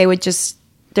south. Like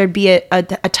there'd be a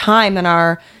time in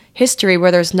our history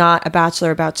where there's not a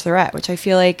Bachelor or Bachelorette, which I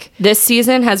feel like This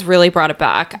season has really brought it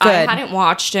back. I Good. hadn't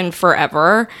watched in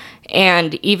forever,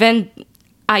 and even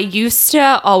I used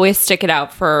to always stick it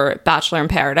out for Bachelor in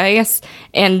Paradise,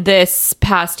 and this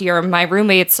past year my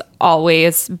roommate's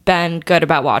always been good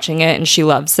about watching it and she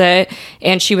loves it,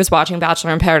 and she was watching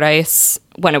Bachelor in Paradise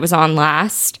when it was on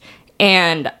last.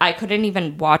 And I couldn't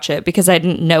even watch it because I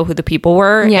didn't know who the people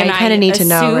were. Yeah, and you kinda I need to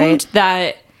know, right?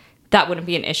 assumed that wouldn't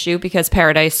be an issue because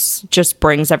Paradise just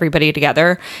brings everybody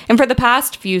together. And for the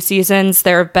past few seasons,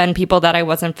 there have been people that I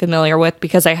wasn't familiar with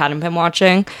because I hadn't been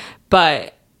watching,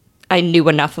 but I knew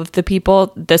enough of the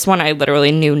people. This one, I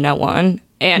literally knew no one.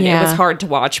 And it was hard to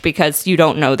watch because you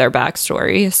don't know their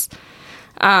backstories.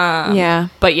 yeah.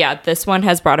 But yeah, this one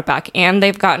has brought it back. And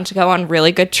they've gotten to go on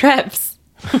really good trips.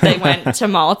 They went to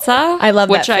Malta. I love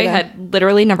that which for I them. had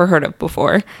literally never heard of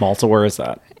before Malta, where is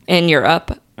that? in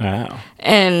Europe. Oh.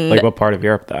 And Like what part of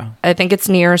Europe, though? I think it's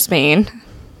near Spain.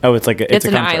 Oh, it's like It's a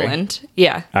an country. island.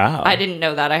 Yeah. Oh. I didn't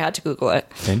know that. I had to Google it.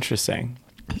 Interesting.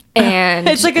 And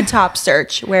It's like a top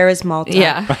search. Where is Malta?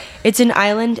 Yeah. It's an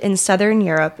island in southern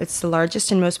Europe. It's the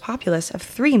largest and most populous of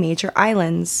 3 major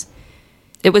islands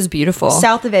it was beautiful.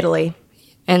 south of Italy.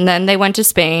 And then they went to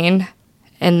Spain.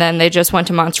 And then they just went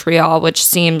to Montreal, which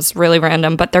seems really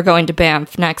random, but they're going to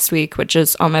Banff next week, which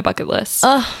is on my bucket list.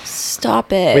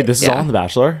 Stop it. Wait, this is Yeah. all on The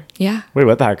Bachelor? Yeah. Wait,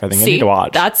 what the heck? I think I See, need to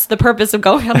watch. that's the purpose of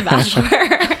going on The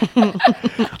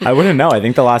Bachelor. I wouldn't know. I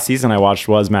think the last season I watched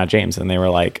was Matt James, and they were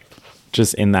like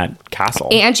just in that castle.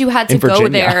 And you had to in go Virginia.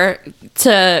 there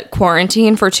to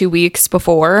quarantine for 2 weeks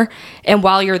before. And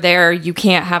while you're there, you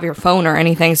can't have your phone or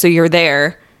anything. So you're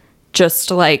there just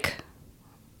like,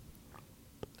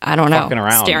 I don't know, Fucking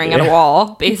around, staring yeah. at a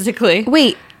wall, basically.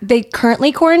 Wait, they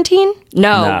currently quarantine?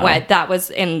 No, No. that was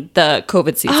in the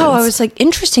COVID season. Oh, I was like,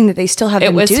 interesting that they still have It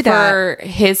them was do that. for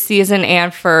his season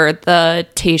and for the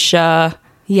Tasha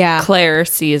Yeah. Claire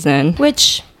season.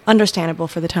 Which, understandable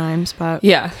for the times, but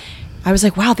Yeah. I was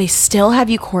like, wow, they still have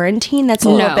you quarantined? That's a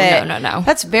little No, bit. no.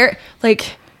 That's very,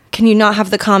 like, can you not have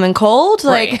the common cold?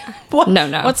 Like, Right. what? No.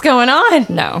 What's going on?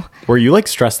 No. Were you like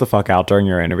stressed the fuck out during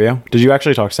your interview? Did you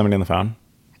actually talk to somebody on the phone?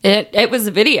 It was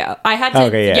a video. I had to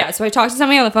Okay, yeah. so I talked to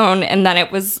somebody on the phone and then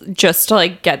it was just to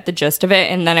like get the gist of it,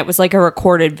 and then it was like a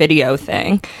recorded video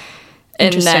thing.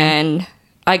 And Interesting. then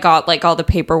I got like all the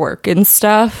paperwork and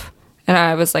stuff. And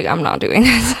I was like, I'm not doing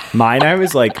this. Mine, I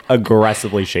was like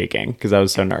aggressively shaking because I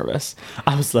was so nervous.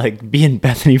 I was like, being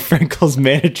Bethany Frankel's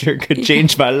manager could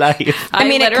change my life. I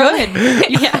mean, it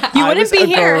could. Yeah. You I wouldn't was be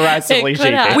here. aggressively It could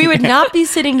shaking. have. We would not be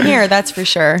sitting here, that's for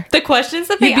sure. The questions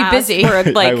that they You'd be asked busy. were I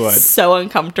like would. so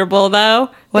uncomfortable though.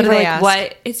 What do were they like, ask?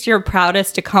 what is your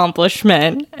proudest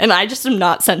accomplishment? And I just am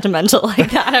not sentimental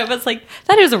like that. I was like,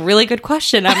 that is a really good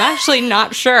question. I'm actually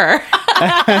not sure.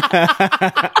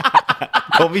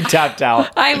 Colby tapped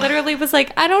out. I literally was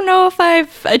like, I don't know if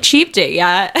I've achieved it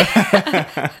yet.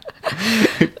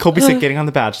 Colby's like getting on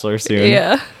The Bachelor soon.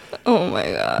 Yeah. Oh my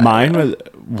God. Mine was,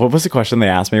 what was the question they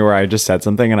asked me where I just said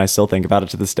something and I still think about it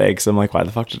to this day because I'm like, why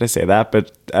the fuck did I say that?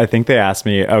 But I think they asked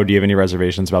me, oh, do you have any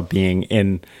reservations about being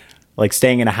in, like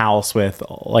staying in a house with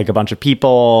like a bunch of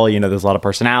people? You know, there's a lot of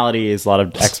personalities, a lot of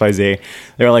XYZ.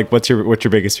 They were like, what's your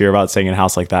biggest fear about staying in a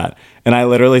house like that? And I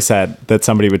literally said that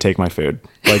somebody would take my food.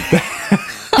 Like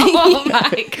Oh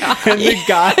my God. and the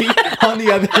guy on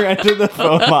the other end of the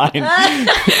phone line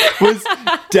was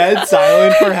dead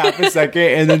silent for half a second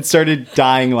and then started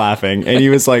dying laughing. And he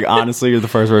was like, honestly, you're the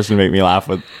first person to make me laugh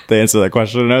with the answer to that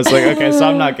question. And I was like, okay, so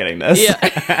I'm not getting this. Yeah.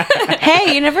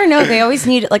 Hey, you never know. They always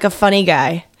need like a funny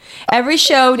guy. Every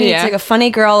show needs Yeah. like a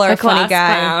funny girl or a funny Class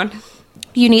guy. clown.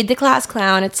 You need the class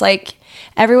clown. It's like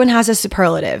everyone has a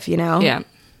superlative, you know? Yeah.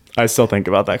 I still think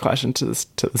about that question to this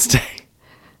day.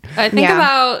 I think Yeah.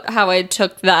 about how I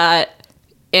took that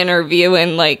interview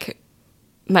in like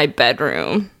my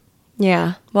bedroom.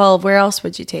 Yeah. Well, where else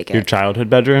would you take Your it? childhood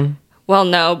bedroom? Well,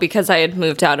 no, because I had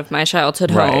moved out of my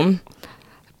childhood Right. home.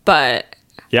 But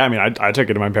Yeah, I mean, I took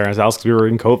it to my parents' house because we were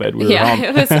in COVID. We were yeah, home.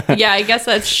 it was. Yeah, I guess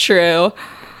that's true.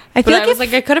 I But feel I like was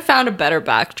like, I could have found a better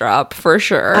backdrop for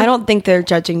sure. I don't think they're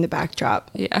judging the backdrop.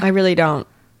 Yeah. I really don't.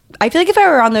 I feel like if I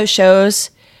were on those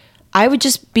shows, I would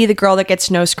just be the girl that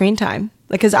gets no screen time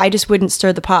because I just wouldn't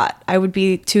stir the pot. I would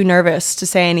be too nervous to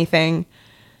say anything.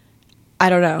 I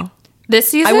don't know. This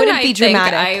season, I wouldn't be think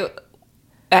dramatic.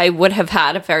 I would have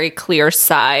had a very clear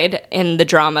side in the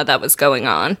drama that was going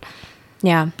on.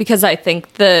 Yeah. Because I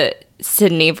think the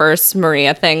Sydney versus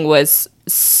Maria thing was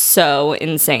so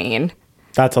insane.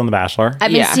 That's on The Bachelor.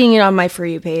 I've been seeing it on my For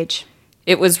You page.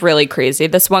 It was really crazy.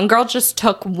 This one girl just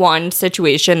took one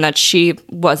situation that she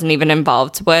wasn't even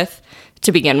involved with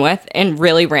to begin with and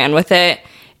really ran with it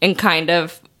and kind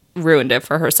of ruined it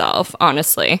for herself,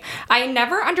 honestly. I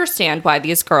never understand why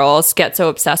these girls get so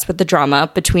obsessed with the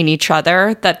drama between each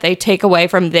other that they take away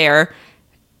from their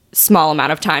small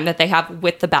amount of time that they have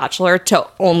with The Bachelor to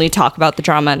only talk about the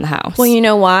drama in the house. Well, you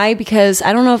know why? Because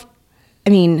I don't know if, I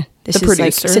mean, this The is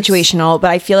like producers. situational,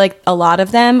 but I feel like a lot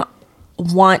of them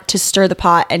want to stir the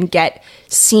pot and get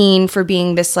seen for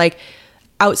being this like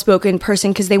outspoken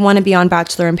person because they want to be on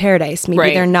Bachelor in Paradise. Maybe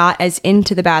Right. they're not as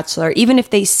into The Bachelor, even if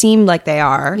they seem like they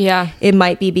are. Yeah. It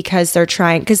might be because they're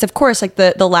trying, because of course, like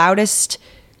the loudest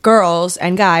girls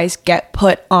and guys get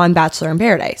put on Bachelor in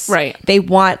Paradise. Right. They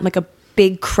want like a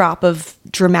big crop of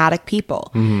dramatic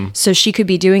people. So she could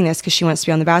be doing this because she wants to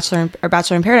be on The Bachelor or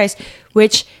Bachelor in Paradise,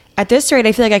 which at this rate,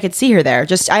 I feel like I could see her there.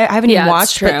 Just I haven't Yeah, even it's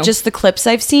watched, true. but just the clips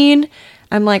I've seen,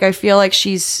 I'm like, I feel like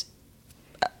she's,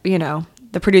 you know,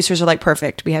 the producers are like,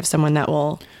 perfect. We have someone that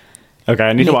will. Okay,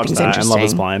 I need to Make watch things that and Love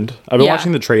is interesting. Blind. I've been Yeah.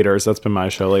 watching The Traitors. That's been my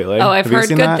show lately. oh, I've Have you heard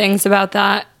seen good that? things about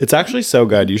that. It's actually so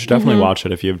good. You should definitely watch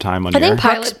it if you have time on I your... think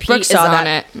Pilot Pete Brooke is saw on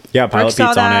that. it. Yeah, Brooke Pilot saw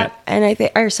Pete's on it. that, and I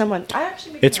think or someone. I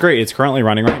actually. It's great. It's currently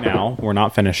running right now. We're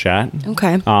not finished yet.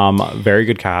 Okay. Very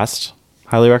good cast.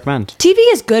 Highly recommend. TV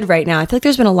is good right now. I feel like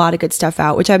there's been a lot of good stuff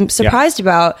out, which I'm surprised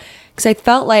about because I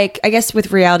felt like, I guess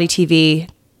with reality TV,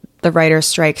 the writer's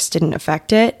strikes didn't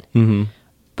affect it. Mm-hmm.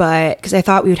 But because I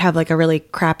thought we would have like a really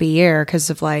crappy year because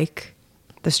of like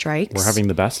the strikes. We're having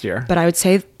the best year. But I would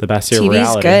say The best year of TV's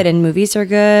reality. good and movies are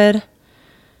good.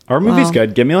 Our movie's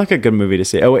good. Give me like a good movie to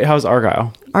see. Oh wait, how's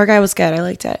Argyle? Our guy was good. I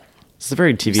liked it. This is a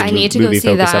very TV I need to go movie see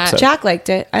focused that. episode. Jack liked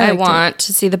it. I liked want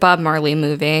to see the Bob Marley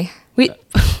movie. it. We.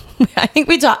 I think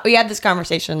we had this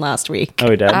conversation last week. Oh,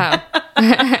 we did.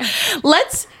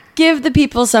 Let's give the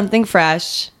people something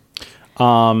fresh.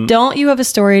 Don't you have a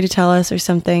story to tell us or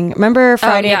something? Remember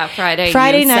Friday? Oh, yeah, Friday.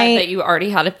 Friday you night. said that you already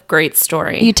had a great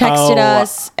story. You texted Oh.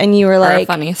 us and you were or like, a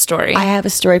funny story. "I have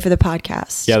a story for the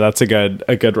podcast." Yeah, that's a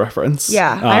good reference.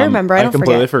 Yeah, I remember. I don't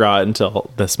completely forget. forgot until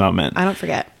this moment. I don't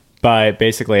forget. But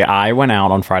basically, I went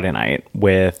out on Friday night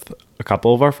with a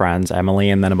couple of our friends, Emily,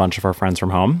 and then a bunch of our friends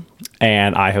from home,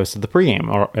 and I hosted the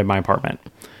pregame at my apartment.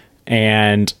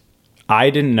 And I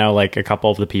didn't know like a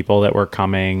couple of the people that were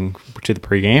coming to the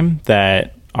pregame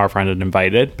that our friend had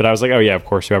invited, but I was like, oh yeah, of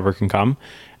course, whoever can come.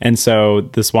 And so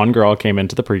this one girl came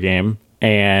into the pregame,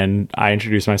 and I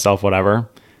introduced myself, whatever.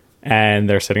 And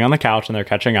they're sitting on the couch and they're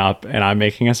catching up, and I'm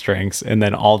making us drinks. And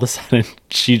then all of a sudden,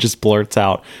 she just blurts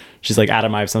out, she's like,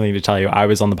 Adam, I have something to tell you. I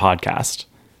was on the podcast.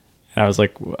 And I was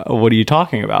like, what are you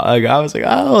talking about? Like, I was like,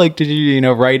 oh, like, did you,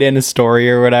 write in a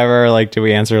story or whatever? Like, did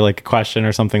we answer like a question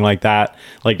or something like that?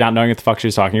 Like, not knowing what the fuck she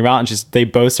was talking about. And they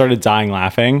both started dying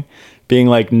laughing, being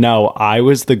like, no, I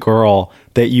was the girl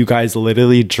that you guys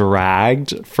literally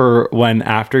dragged for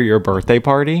after your birthday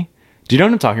party. Do you know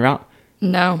what I'm talking about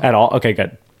no. at all? Okay,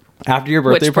 good. After your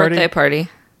birthday Which party? birthday party?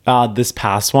 This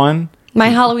past one. My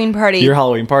Halloween party. Your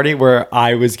Halloween party where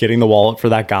I was getting the wallet for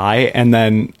that guy, and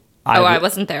then I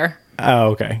wasn't there. Oh,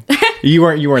 okay. You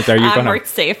weren't there. I'm marked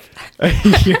safe.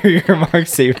 You're marked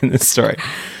safe in this story.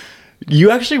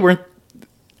 You actually weren't.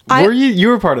 Were you? You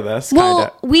were part of this. well,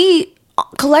 Kinda. we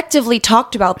collectively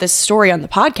talked about this story on the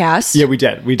podcast. Yeah, we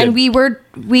did. We did. And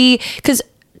because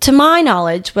to my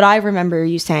knowledge, what I remember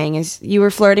you saying is you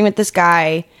were flirting with this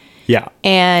guy yeah.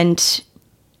 and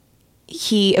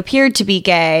he appeared to be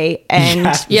gay, and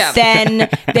Yes. Yeah. then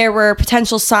there were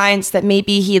potential signs that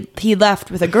maybe he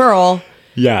left with a girl.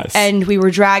 Yes. And we were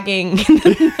dragging.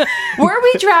 Were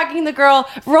we dragging the girl?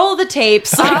 Roll the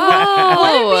tapes.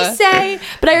 What did we say?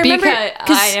 But I remember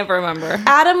Because I never remember.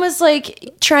 Adam was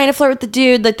like trying to flirt with the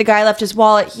dude. Like the guy left his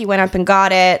wallet. He went up and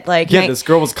got it. Like yeah, this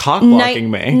girl was cock blocking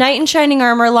me. Knight in shining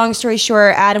armor. Long story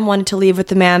short, Adam wanted to leave with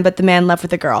the man, but the man left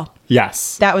with the girl.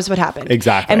 Yes. That was what happened.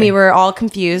 Exactly. And we were all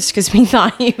confused because we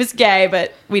thought he was gay,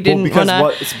 but we didn't because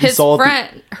want to. His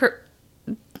friend,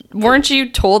 weren't you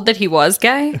told that he was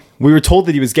gay? we were told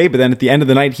that he was gay, but then at the end of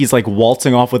the night, he's like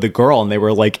waltzing off with a girl, and they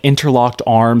were like interlocked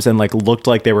arms and like looked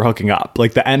like they were hooking up.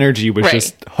 Like the energy was Right.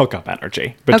 just hookup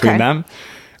energy between Okay. them.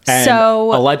 And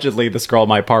So- allegedly, this girl in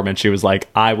my apartment, she was like,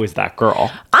 I was that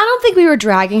girl. I don't think we were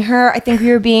dragging her. I think we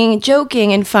were being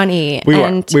joking and funny We were.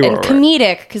 and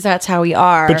comedic because that's how we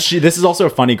are. But this is also a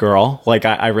funny girl. Like,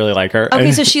 I really like her. Okay,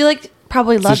 And so she like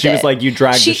probably loved it. she was like, you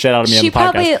dragged the shit out of me on the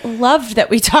podcast. She probably loved that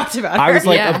we talked about her. I was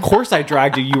like, Yeah. of course I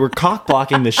dragged you. You were cock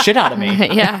blocking the shit out of me.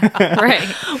 Yeah,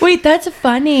 right. Wait, that's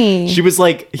funny. She was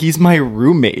like, he's my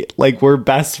roommate. Like, we're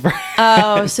best friends.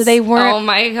 Oh, so they weren't. Oh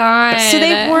my god. So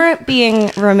they weren't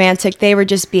being romantic. They were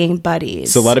just being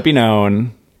buddies. So let it be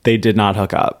known, they did not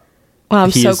hook up. Well, I'm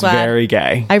He so is glad. very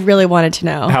gay. I really wanted to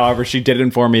know. However, she did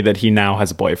inform me that he now has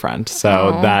a boyfriend.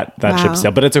 So that Wow. ship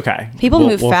sailed. But it's okay. People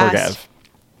move fast.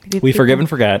 Forgive. We forgive and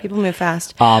forget. People move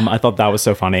fast. I thought that was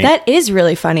so funny. That is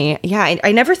really funny. Yeah,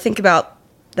 I never think about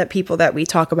that people that we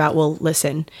talk about will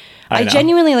listen. I know.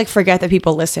 genuinely like forget that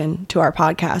people listen to our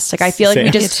podcast. Like I feel like we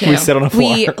Same. just we sit on a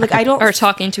floor. like I don't Or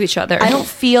talking to each other. I don't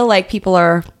feel like people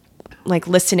are like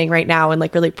listening right now and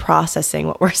like really processing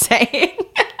what we're saying.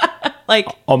 Like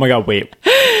Oh my god, wait.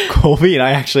 Colby and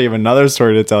I actually have another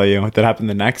story to tell you that happened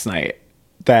the next night.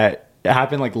 That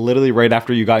happened like literally right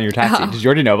after you got in your taxi. Did you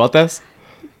already know about this?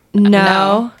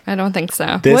 no. I don't think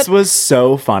so. This was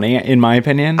so funny, in my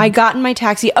opinion. I got in my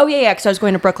taxi. Oh yeah, because I was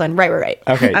going to Brooklyn. Right.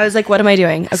 Okay. I was like, what am I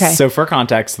doing? Okay. So for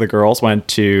context, the girls went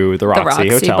to the Roxy, Roxy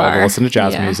Hotel bar. to listen to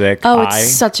jazz Yeah. music. oh,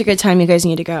 it's such a good time. You guys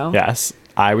need to go. Yes.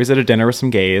 I was at a dinner with some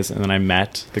gays, and then I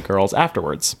met the girls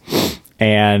afterwards.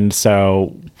 And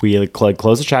so we like,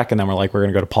 closed the check, and then we're like, we're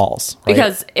going to go to Paul's. Right?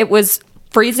 Because it was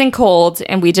freezing cold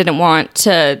and we didn't want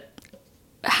to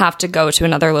have to go to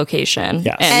another location.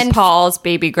 Yes. And Paul's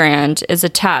Baby Grand is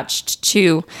attached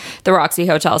to the Roxy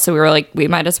Hotel. So we were like, we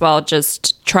might as well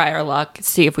just try our luck,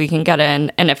 see if we can get in.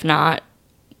 And if not,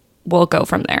 we'll go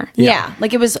from there. Yeah.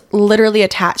 Like it was literally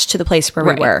attached to the place where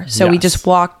Right. we were. So we Yes. just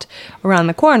walked around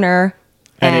the corner.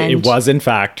 And it was, in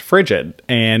fact, frigid.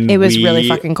 And It was we really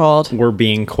fucking cold. We're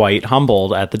being quite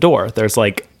humbled at the door. There's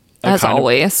like, As kind of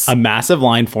always. a massive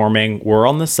line forming. We're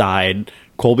on the side.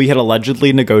 Colby had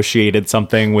allegedly negotiated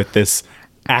something with this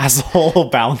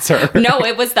asshole bouncer. No,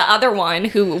 it was the other one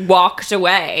who walked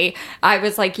away. I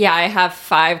was like, yeah, I have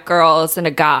 5 girls and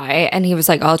a guy. And he was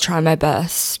like, I'll try my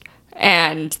best.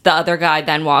 And the other guy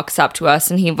then walks up to us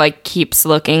and he like keeps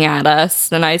looking at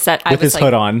us. And I said, I With was his like,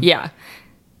 hood on. Yeah.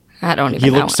 I don't even He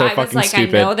know. looked so I was fucking like,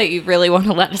 stupid. I know that you really want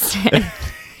to let us in.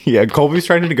 Yeah, Colby was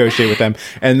trying to negotiate with them.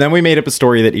 And then we made up a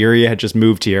story that Iria had just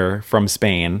moved here from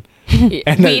Spain.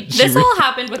 And then This all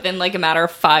happened within like a matter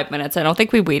of 5 minutes. I don't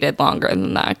think we waited longer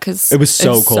than that because It was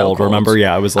so cold, remember?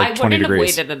 Yeah, it was like I 20 wouldn't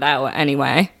degrees. have waited it out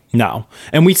anyway. No.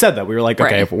 And we said that. We were like,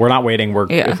 okay, Right. if we're not waiting,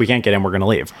 Yeah. if we can't get in, we're going to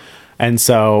leave. And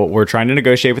so we're trying to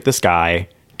negotiate with this guy.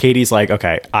 Katie's like,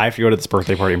 okay, I have to go to this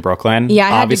birthday party in Brooklyn. Yeah, I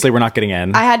had to- obviously we're not getting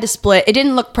in. I had to split. It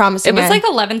didn't look promising. It was like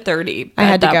 11:30 I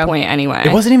had at to that go. point anyway.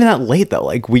 it wasn't even that late though.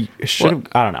 Like we should have,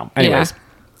 I don't know. Anyways,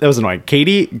 It was annoying.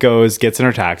 Katie gets in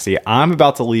her taxi. I'm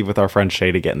about to leave with our friend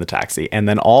Shay to get in the taxi. And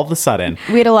then all of a sudden,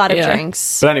 we had a lot of Yeah.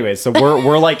 drinks. but anyways, so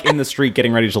we're like in the street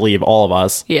getting ready to leave, all of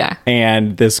us. Yeah.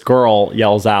 And this girl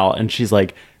yells out and she's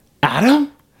like,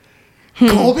 Adam?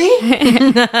 Colby?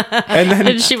 and then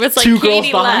And she was like, two girls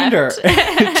 "Katie behind left."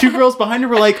 her. Two girls behind her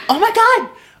were like, oh my God,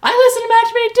 I listen to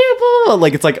Match Made too. Blah, blah, blah.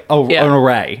 Like it's like Yeah. an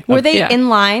array. Were they Yeah. in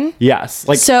line? Yes.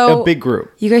 Like So a big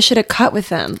group. You guys should have cut with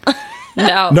them.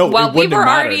 No, No, well, it we wouldn't were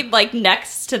have already mattered. like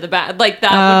next to the bed. Like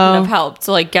that wouldn't have helped.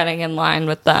 Like getting in line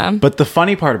with them. But the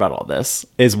funny part about all this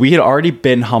is we had already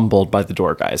been humbled by the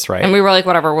door guys, right? And we were like,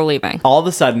 whatever, we're leaving. All of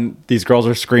a sudden, these girls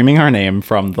are screaming our name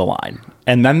from the line.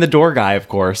 And then the door guy, of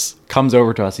course, comes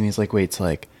over to us and he's like, wait, so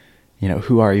like, you know,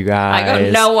 who are you guys? I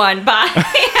go, no one, bye.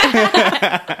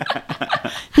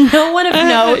 No one of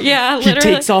no. Yeah, He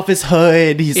literally. takes off his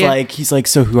hood. He's Yeah. like,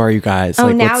 so who are you guys? Oh,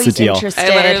 like, now what's he's the deal? interested.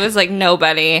 I literally was like,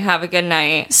 nobody. Have a good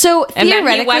night. So And then he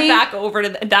theoretically, went back over to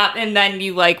that, and then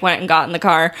you like went and got in the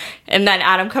car, and then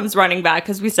Adam comes running back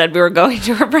because we said we were going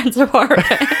to our friend's apartment.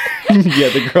 Yeah,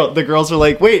 the girls are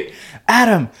like, wait,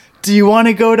 Adam, do you want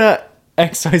to go to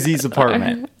XYZ's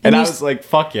apartment? And I you was like,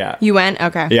 fuck yeah. you went.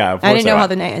 Okay. Yeah, of I course didn't know I how went.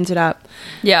 the night ended up.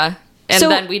 Yeah, and So-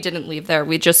 then we didn't leave there.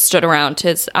 We just stood around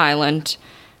his island.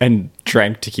 And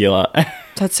drank tequila.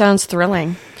 That sounds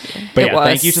thrilling. But It yeah,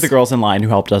 thank was. you to the girls in line who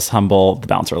helped us humble the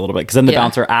bouncer a little bit. Because then the Yeah.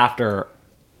 bouncer, after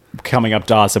coming up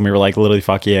to us and we were like, literally,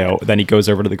 fuck you. Then he goes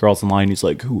over to the girls in line. He's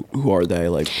like, who are they?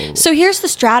 Like, blah, blah, blah. So here's the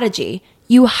strategy: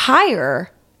 you hire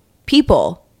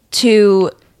people to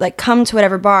like come to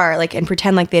whatever bar, like, and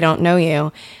pretend like they don't know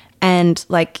you, and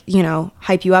like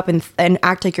hype you up and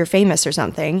act like you're famous or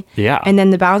something. Yeah. And then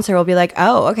the bouncer will be like,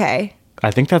 "Oh, okay." I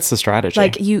think that's the strategy.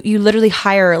 Like you literally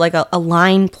hire like a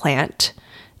line plant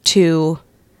to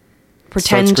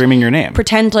pretend screaming your name.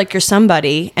 pretend like you're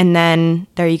somebody, and then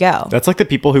there you go. That's like the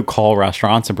people who call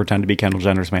restaurants and pretend to be Kendall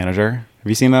Jenner's manager. Have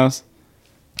you seen those?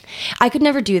 I could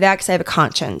never do that because I have a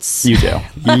conscience. You do.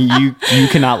 you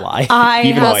cannot lie. I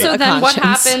Even have white. So a then what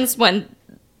conscience. happens when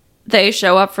they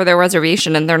show up for their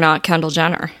reservation and they're not Kendall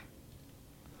Jenner?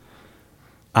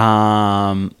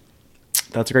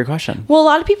 That's a great question. Well, a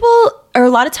lot of people, or a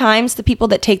lot of times, the people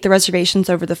that take the reservations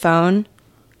over the phone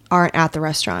aren't at the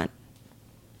restaurant.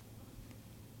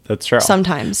 That's true.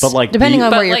 Sometimes. But like depending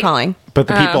on But where you're like- calling. But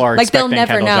the people are Like, they'll expecting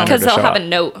never Kendall know. Jenner Because to they'll show have up. a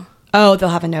note. Oh, they'll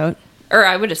have a note. Or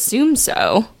I would assume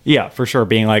so. Yeah, for sure.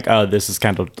 Being like, oh, this is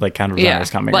Kendall Jenner's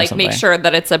coming or Like something. make sure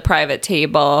that it's a private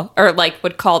table, or like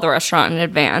would call the restaurant in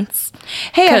advance.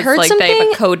 Hey, I 'Cause, heard like something. they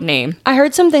have a code name. I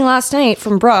heard something last night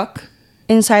from Brooke,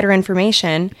 insider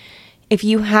information. If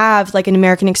you have like an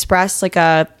American Express, like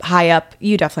a high up,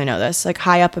 you definitely know this, like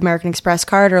high up American Express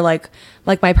card, or like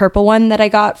my purple one that I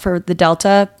got for the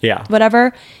Delta, Yeah.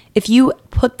 whatever. If you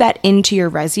put that into your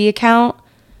Resi account,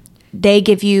 they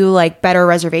give you like better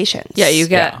reservations. Yeah, you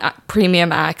get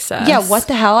premium access. Yeah, what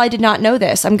the hell? I did not know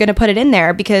this. I'm going to put it in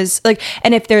there because like,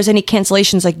 and if there's any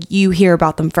cancellations, like you hear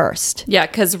about them first. Yeah,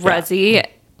 because Resi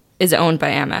is owned by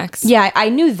Amex. Yeah, I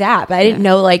knew that, but I didn't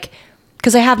know like,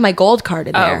 because I have my gold card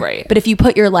in there. right. But if you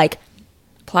put your like,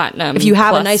 Platinum. if you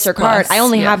have a plus, nicer card, plus, I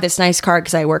only yeah. have this nice card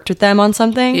because I worked with them on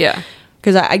something. Yeah.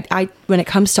 Because I when it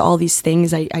comes to all these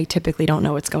things, I typically don't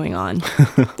know what's going on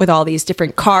with all these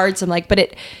different cards. I'm like, but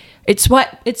it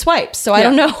swipes, so I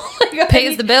don't know. Like,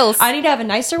 Pays the bills. I need to have a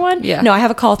nicer one. Yeah. No, I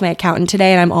have a call with my accountant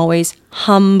today, and I'm always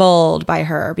humbled by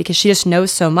her because she just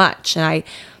knows so much, and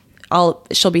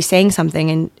she'll be saying something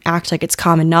and act like it's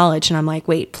common knowledge, and I'm like,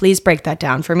 wait, please break that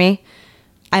down for me.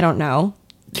 I don't know.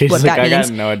 She's What like, that I got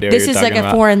means. no idea what This you're is like talking a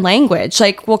about. foreign language.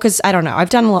 Like, well, because I don't know. I've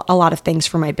done a lot of things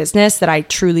for my business that I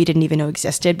truly didn't even know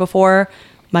existed before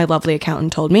my lovely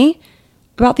accountant told me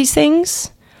about these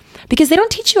things. Because they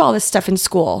don't teach you all this stuff in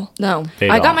school. No. They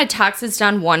I got don't. my taxes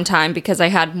done one time because I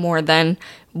had more than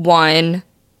one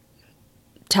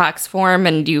tax form,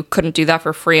 and you couldn't do that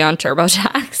for free on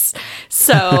TurboTax.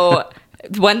 So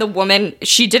when the woman,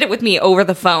 she did it with me over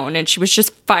the phone, and she was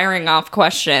just firing off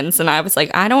questions, and I was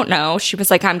like, I don't know. She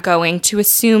was like, I'm going to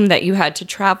assume that you had to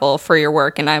travel for your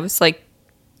work, and I was like,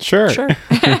 Sure.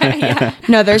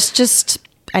 No, there's just,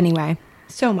 anyway,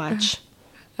 so much.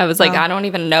 I was like, I don't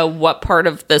even know what part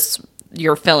of this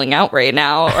you're filling out right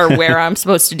now, or where I'm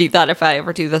supposed to do that if I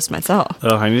ever do this myself.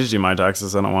 Oh, I need to do my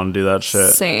taxes. I don't want to do that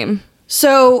shit. Same.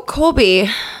 So, Colby,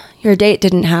 your date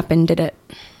didn't happen, did it?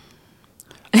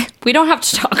 We don't have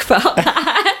to talk about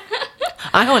that.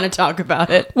 I want to talk about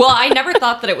it. Well, I never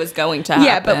thought that it was going to happen.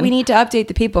 Yeah, but we need to update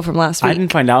the people from last I week.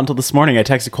 didn't find out until this morning. I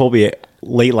texted Colby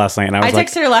late last night, and I was like,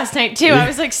 texted her last night too. I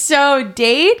was like, "So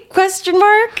date?" Question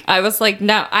mark. I was like,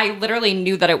 no, I literally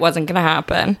knew that it wasn't going to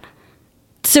happen.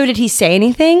 So did he say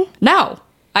anything? No,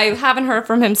 I haven't heard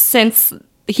from him since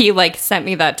he like sent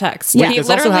me that text. Yeah. He this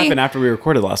also happened after we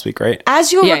recorded last week, right?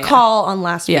 As you'll Yeah, recall on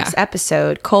last week's Yeah.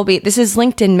 episode, Colby, this is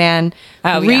LinkedIn Man,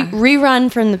 Oh, yeah.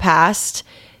 rerun from the past,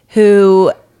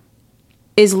 who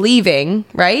is leaving,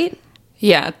 right?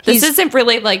 Yeah, this He's- isn't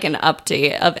really like an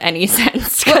update of any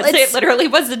sense Well, because it's- it literally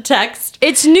was a text.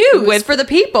 It's news for the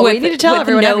people. We need to tell with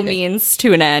everyone no everything. means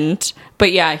to an end.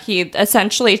 But yeah, he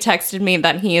essentially texted me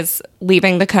that he is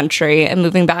leaving the country and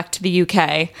moving back to the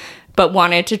UK, but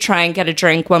wanted to try and get a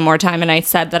drink one more time. And I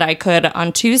said that I could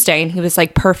on Tuesday, and he was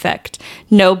like, perfect.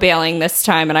 No bailing this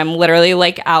time. And I'm literally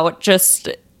like out just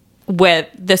with,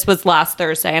 this was last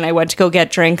Thursday, and I went to go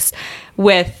get drinks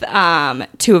with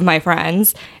two of my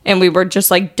friends, and we were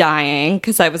just like dying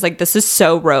because I was like, this is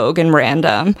so rogue and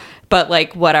random, but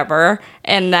like whatever.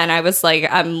 And then I was like,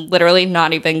 I'm literally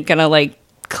not even gonna like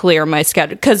clear my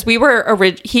schedule because we were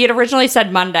he had originally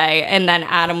said Monday, and then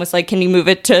Adam was like, can you move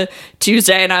it to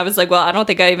Tuesday? And I was like, well, I don't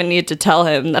think I even need to tell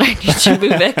him that I need to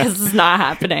move it because it's not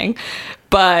happening.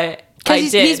 But Because I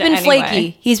he's did been anyway.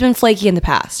 flaky. He's been flaky in the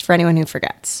past, for anyone who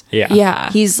forgets. Yeah.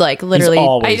 Yeah. He's like literally.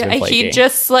 always been flaky. He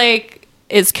just like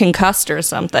is concussed or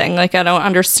something. Like, I don't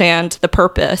understand the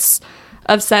purpose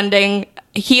of sending.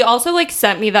 He also like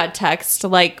sent me that text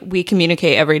like, we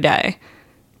communicate every day.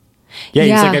 Yeah, he's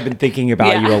Yeah. like, I've been thinking about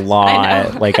Yeah, you a I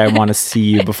lot. know. Like, I want to see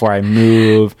you before I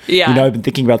move. Yeah. You know, I've been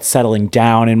thinking about settling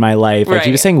down in my life. Like, he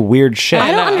Right. was saying weird shit. I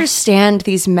don't know. understand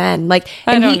these men. Like,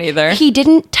 I and don't either. He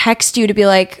didn't text you to be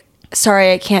like,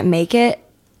 "Sorry, I can't make it."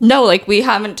 No, like we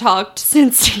haven't talked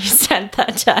since he sent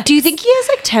that text. Do you think he has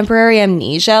like temporary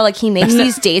amnesia? Like he makes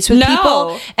these dates with No.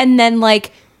 people and then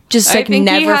like just I like think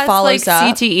he never has, follows like,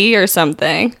 up. CTE or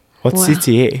something. What's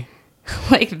CTE?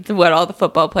 Like what all the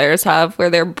football players have, where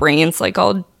their brains like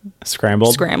all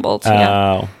Scrambled? scrambled.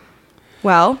 Yeah. Oh.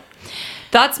 Well,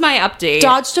 That's my update.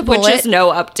 Dodged a bullet. Which is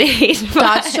no update. but-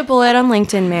 dodged a bullet on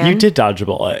LinkedIn, man. You did dodge a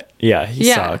bullet. Yeah, he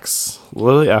Yeah. sucks.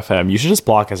 Literally F him. You should just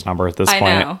block his number at this I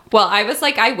point. know. Well, I was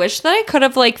like, I wish that I could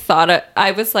have like thought it.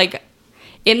 I was like,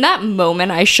 in that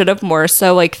moment, I should have more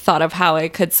so like thought of how I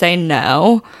could say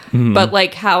no. But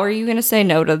like, how are you going to say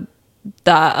no to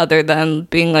that other than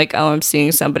being like, oh, I'm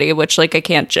seeing somebody, which like I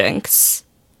can't jinx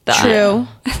that. True.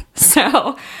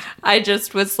 So I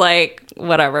just was like,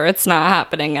 whatever, it's not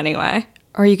happening anyway.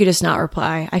 Or you could just not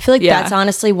reply. I feel like Yeah. that's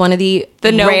honestly one of the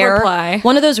no rare, reply.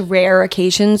 one of those rare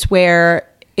occasions where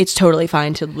it's totally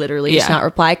fine to literally just Yeah. not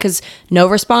reply, because no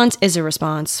response is a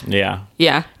response. Yeah.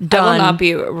 Yeah. I Done. will not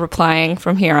be replying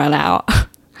from here on out.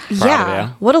 Yeah. ya.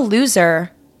 What a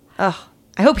loser. Ugh.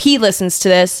 I hope he listens to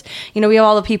this. You know, we have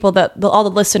all the people all the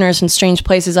listeners from Strange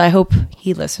Places. I hope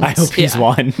he listens. I hope he's Yeah.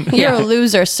 one. You're a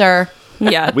loser, sir.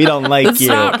 Yeah. We don't like It's you.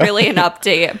 not really an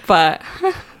update, but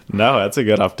No, that's a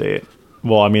good update.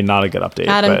 Well, I mean, not a good update.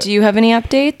 Adam, but do you have any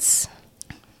updates?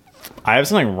 I have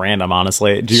something random,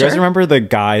 honestly. Do you guys Sure. remember the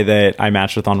guy that I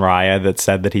matched with on Raya that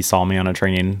said that he saw me on a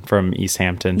train from East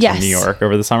Hampton to Yes. New York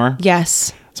over the summer?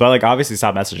 Yes. So I like obviously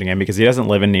stopped messaging him because he doesn't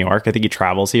live in New York. I think he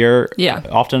travels here Yeah.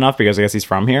 often enough because I guess he's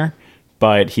from here.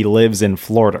 But he lives in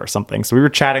Florida or something. So we were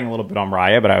chatting a little bit on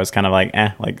Raya, but I was kind of like,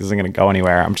 like this isn't going to go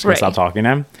anywhere. I'm just going Right. to stop talking to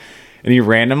him. And he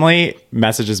randomly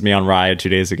messages me on Raya 2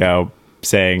 days ago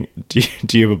saying, do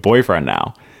you have a boyfriend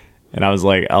now? And I was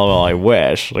like, LOL, I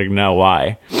wish. Like, no,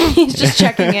 why? He's just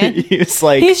checking in. He was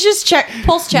like, He's just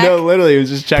pulse check. no, literally, he was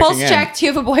just checking Pulse in. check. Do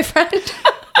you have a boyfriend?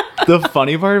 The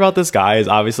funny part about this guy is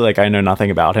obviously like I know nothing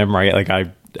about him, right? Like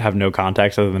I have no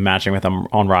context other than matching with him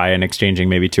on Raya and exchanging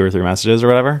maybe 2 or 3 messages or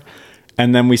whatever.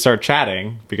 And then we start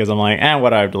chatting because I'm like, what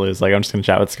do I have to lose? Like I'm just gonna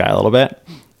chat with this guy a little bit.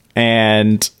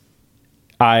 And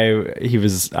I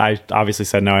obviously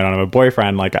said no, I don't have a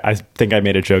boyfriend. Like I think I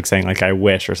made a joke saying like I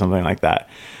wish or something like that.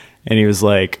 And he was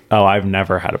like, oh, I've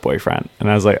never had a boyfriend. And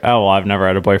I was like, oh, well, I've never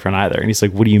had a boyfriend either. And he's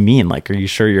like, what do you mean? Like, are you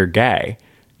sure you're gay?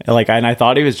 Like, and I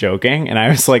thought he was joking. And I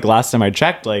was like, last time I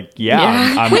checked, like,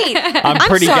 I'm Wait, I'm I'm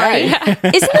pretty sorry. gay.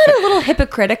 Isn't that a little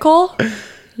hypocritical?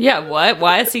 yeah, what?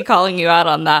 Why is he calling you out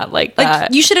on that like Like,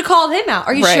 that? you should have called him out.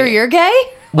 Are you Right. sure you're gay?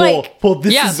 Like, well,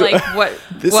 this yeah, is like what?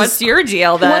 this What's is- your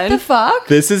deal then? what the fuck?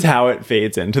 this is how it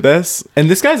fades into this. And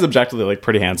this guy's objectively like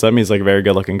pretty handsome. He's like a very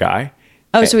good looking guy.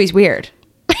 Oh, so he's weird.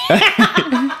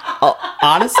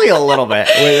 Honestly, a little bit.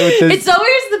 With this- It's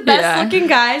always the best Yeah. looking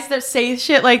guys that say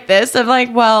shit like this. I'm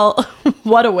like, well,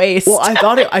 what a waste. well, I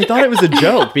thought it was a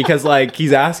joke because like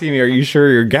he's asking me, "Are you sure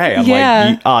you're gay?" I'm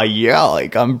Yeah. like, yeah,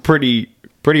 like I'm pretty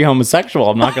homosexual.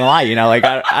 I'm not gonna lie, like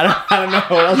I don't know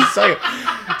what else to say.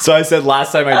 So I said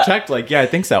last time I checked, like, yeah, I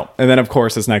think so. And then of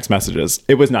course his next messages,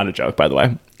 it was not a joke, by the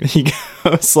way. He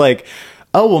goes like,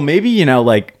 oh well, maybe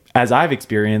like as I've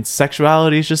experienced,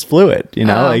 sexuality is just fluid.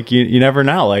 Like you never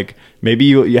know. Like maybe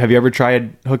you have you ever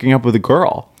tried hooking up with a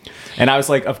girl? And I was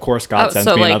like, of course, God sends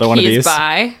so me like another one of he's these.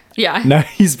 bi. Yeah. No,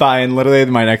 he's bi. And literally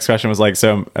my next question was like,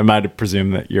 so am I to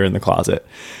presume that you're in the closet?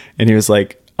 And he was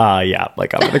like, yeah,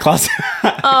 like I'm in the closet.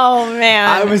 oh, man.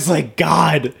 I was like,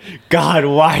 God,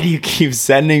 why do you keep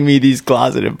sending me these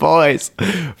closeted boys?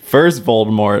 First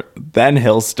Voldemort, then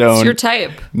Hillstone. It's your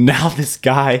type. Now this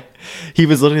guy, he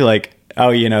was literally like, oh,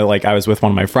 like I was with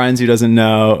one of my friends who doesn't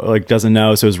know. So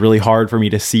it was really hard for me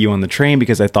to see you on the train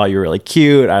because I thought you were really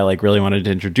cute. I like really wanted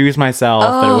to introduce myself,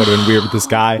 but it would have been weird with this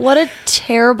guy. What a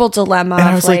terrible dilemma. And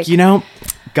I was like,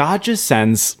 God just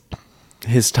sends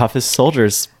his toughest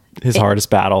soldiers his hardest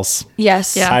battles.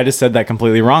 yes. Yeah. I just said that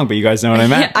completely wrong, but you guys know what I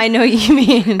meant. I know what you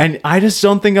mean. And I just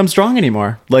don't think I'm strong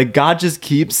anymore. Like God just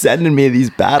keeps sending me these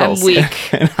battles. I'm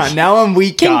weak. And now I'm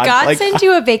weak. Can God like, send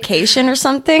you a vacation or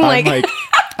something? I'm like,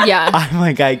 Yeah. I'm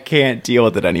like, I can't deal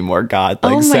with it anymore. God,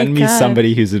 like Oh my send me God.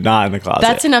 somebody who's not in the closet.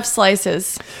 that's enough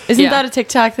slices. Isn't Yeah. that a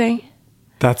TikTok thing?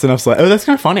 That's enough slices. Oh, that's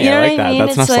kind of funny. You know I like what that. I mean? That's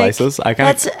It's enough like- slices.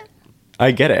 That's, I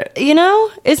get it.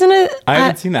 isn't it? I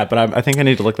haven't seen that, but I think I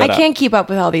need to look that I up. can't keep up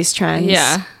with all these trends.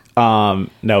 Yeah. No,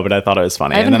 but I thought it was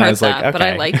funny. I haven't and then heard I was that, like, but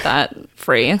okay. I like that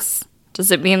phrase. Does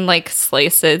it mean like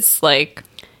slices? Like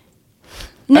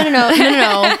No.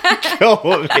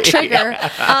 Kill me. Trigger.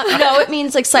 No, it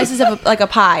means like slices of like a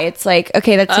pie. It's like,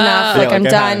 okay, that's enough. Yeah, Like I'm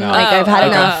I've had done. enough. Like I've had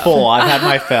Like, enough. I'm full. I've had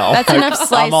my fill. That's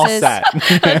enough I'm all slices. set.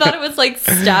 I thought it was like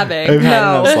stabbing. I've had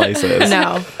No. enough slices.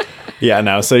 No. Yeah,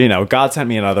 no. So, God sent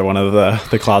me another one of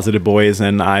the closeted boys,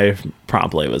 and I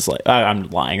promptly was like, I'm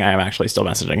lying. I am actually still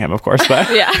messaging him, of course, but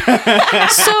Yeah.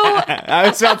 So I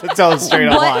was about to tell a straight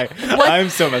up lie. What- I'm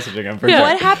still messaging him for sure.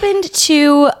 what happened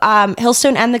to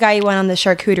Hillstone and the guy you went on the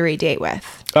charcuterie date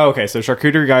with? Oh, okay, so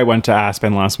charcuterie guy went to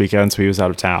Aspen last weekend, so he was out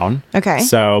of town. Okay.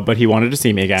 So, but he wanted to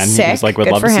see me again. He Sick. was like, would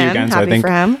Good love for to see you him. again. So Happy I think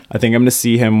for him. I think I'm going to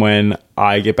see him when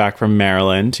I get back from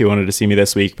Maryland. He wanted to see me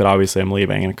this week, but obviously I'm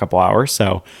leaving in a couple hours,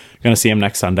 so I'm going to see him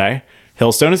next Sunday.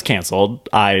 Hillstone is canceled.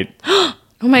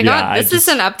 Oh my Yeah, God, this is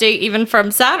an update even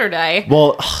from Saturday.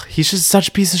 Well, he's just such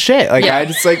a piece of shit. Like, Yeah. I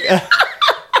just like,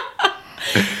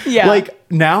 Yeah. like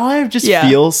now I just Yeah.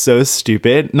 feel so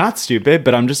stupid. Not stupid,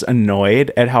 but I'm just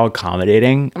annoyed at how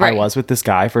accommodating I Right. was with this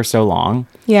guy for so long.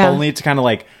 Yeah. Only to kind of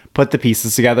like put the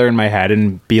pieces together in my head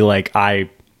and be like, I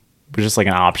was just like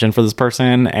an option for this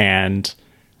person. And,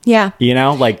 yeah. you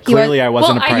know, like clearly I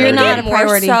wasn't a I priority. think You're not a more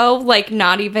priority. so like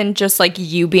not even just like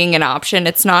you being an option.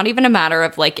 It's not even a matter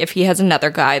of like if he has another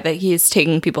guy that he's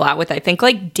taking people out with. I think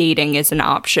like dating is an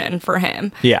option for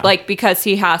him. Yeah. Like because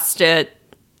he has to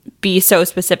be so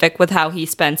specific with how he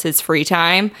spends his free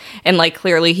time, and like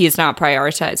clearly he's not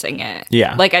prioritizing it.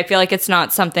 Yeah. Like I feel like it's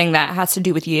not something that has to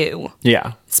do with you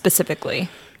Yeah. specifically.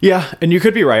 Yeah, and you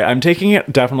could be right. I'm taking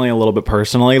it definitely a little bit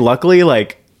personally. Luckily,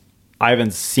 like I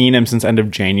haven't seen him since end of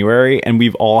January, and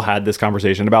we've all had this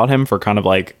conversation about him for kind of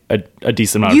like a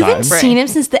decent amount You of time. haven't seen him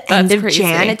since the end That's of crazy.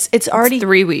 Jan. It's already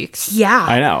 3 weeks. yeah.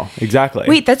 I know, exactly.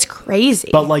 Wait, that's crazy.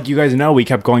 But like you guys know, we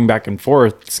kept going back and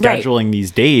forth scheduling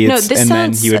these dates, No, this and then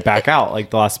sounds- he would back out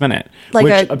like the last minute. Like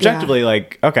which a- objectively,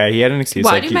 like, okay, he had an excuse.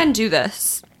 Why like, do he- men do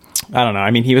this? I don't know.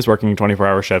 I mean, he was working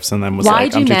 24-hour shifts and then was Why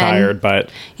like, do I'm too men- tired. But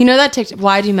you know that TikTok?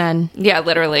 Why do men? Yeah,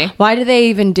 literally. Why do they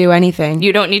even do anything?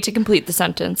 You don't need to complete the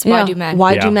sentence. Why Yeah. do men?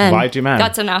 Why yeah, do men? Why do men?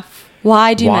 That's enough.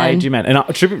 Why do Why men? do men?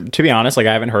 And to be honest, like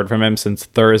I haven't heard from him since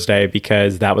Thursday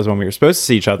because that was when we were supposed to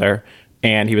see each other.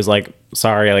 And he was like,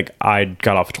 sorry, like I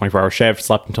got off a 24-hour shift,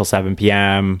 slept until 7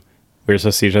 p.m. We were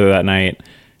supposed to see each other that night.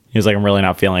 He was like, I'm really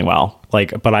not feeling well.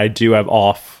 Like, but I do have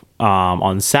off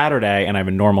on Saturday and I have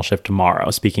a normal shift tomorrow,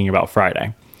 speaking about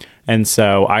Friday. And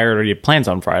so I already had plans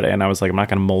on Friday, and I was like, I'm not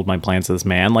going to mold my plans to this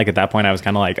man. Like at that point, I was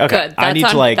kind of like, okay, Good. I need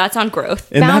on, to like that's on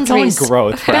growth. and Boundaries. that's on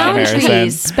growth. For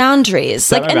Harrison. Boundaries.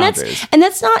 Set Like, my and boundaries.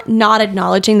 that's not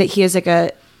acknowledging that he has like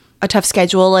a tough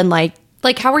schedule and like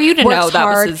Like, how are you to works know that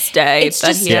hard. was his day It's that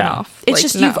just- he had Yeah. off? It's Like,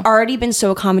 just no. you've already been so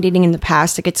accommodating in the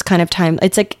past. Like it's kind of time.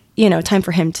 It's like, you know, time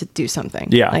for him to do something.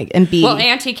 Yeah. Like and be. Well,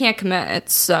 and he can't commit,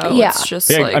 so Yeah. it's just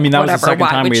Yeah, like I mean, that was the whatever. second Why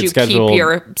time would we had you scheduled- keep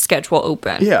your schedule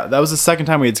open? Yeah, that was the second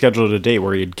time we had scheduled a date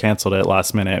where he had canceled it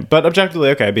last minute. But objectively,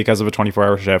 okay, because of a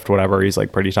 24-hour shift, whatever, he's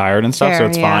like pretty tired and stuff, so Fair,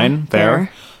 it's yeah, fine.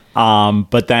 Fair.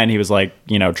 But then he was like,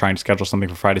 you know, trying to schedule something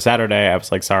for Friday, Saturday. I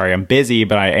was like, sorry, I'm busy,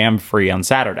 but I am free on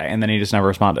Saturday. And then he just never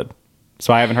responded.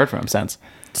 So I haven't heard from him since.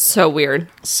 So weird.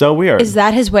 So weird. Is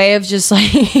that his way of just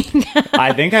like?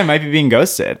 I think I might be being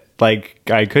ghosted. Like,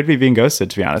 I could be being ghosted,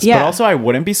 to be honest. Yeah. But also, I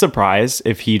wouldn't be surprised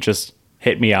if he just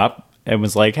hit me up and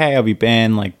was like, hey, have you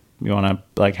been? Like, you want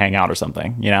to, like, hang out or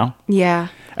something, you know? Yeah.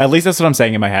 At least that's what I'm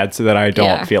saying in my head so that I don't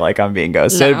Yeah. feel like I'm being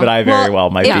ghosted, No. but I very well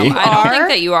might Yeah, be. I don't are? think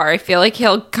that you are. I feel like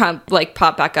he'll come, like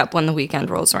pop back up when the weekend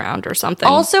rolls around or something.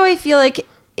 Also, I feel like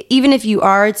even if you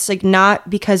are, it's like not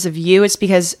because of you. It's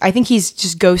because I think he's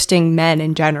just ghosting men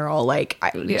in general. Like,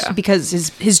 Yeah. because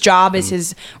his job is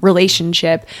his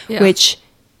relationship, Yeah. which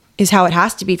is how it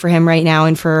has to be for him right now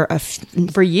and for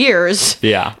for years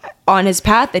Yeah. on his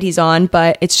path that he's on.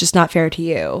 But it's just not fair to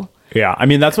you. Yeah. I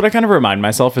mean, that's what I kind of remind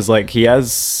myself is like, he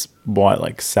has, what,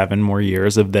 like 7 more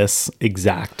years of this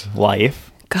exact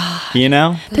life? God, You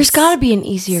know? there's got to be an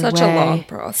easier such way. a long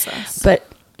process. But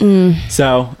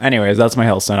So, anyways, that's my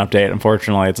Hillstone update.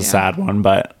 Unfortunately, it's a sad one,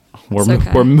 but we're, It's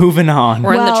okay. we're moving on.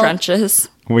 We're in the Well- trenches.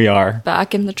 We are.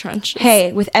 Back in the trenches.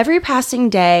 hey, with every passing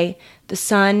day, the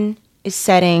sun is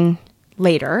setting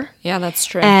later. Yeah, that's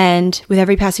true. And with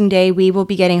every passing day, we will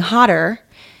be getting hotter.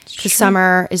 Because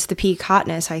summer is the peak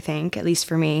hotness, I think, at least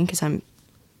for me, because I'm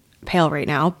pale right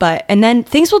now. And then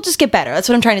things will just get better. That's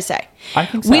what I'm trying to say. I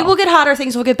think We so. will get hotter.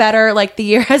 Things will get better, like the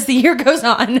year as the year goes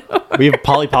on. We have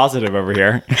polypositive over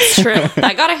here. It's true.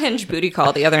 I got a Hinge booty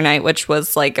call the other night, which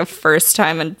was like a first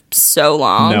time in so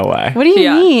long. No way. What do you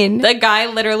Yeah. mean? The guy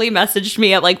literally messaged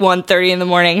me at like 1:30 in the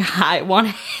morning. I want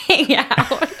to hang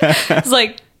out. It's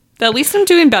like, at least I'm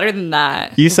doing better than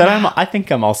that. You said I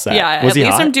think I'm all set. Yeah, Was at he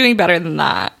least hot? I'm doing better than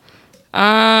that.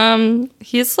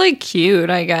 He's like cute,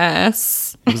 I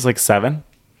guess. He was like 7.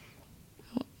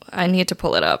 I need to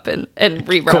pull it up and Colby needs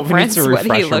re-reference to what he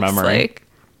refresh your looks memory. like.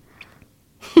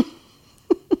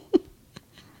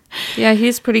 Yeah,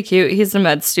 he's pretty cute. He's a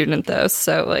med student though,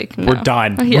 so like no. We're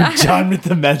done. Yeah. We're done with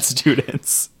the med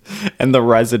students and the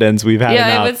residents. We've had Yeah,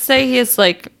 enough. I would say he's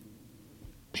like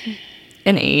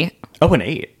an 8. Oh, an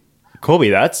 8. Colby,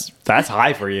 that's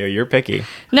high for you. You're picky.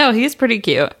 No, he's pretty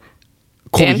cute.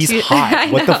 Colby, And he's he- hot.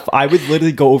 I What the? know. I would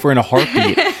literally go over in a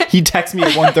heartbeat. He'd text me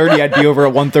at 1:30. I'd be over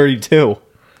at 1:32.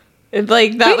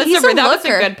 Like that was he's that was a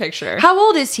looker. good picture. How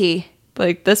old is he?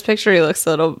 Like this picture, he looks a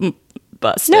little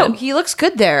busted. No, he looks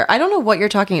good there. I don't know what you're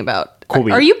talking about.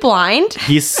 Colby. Are you blind?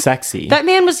 He's sexy. That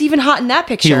man was even hot in that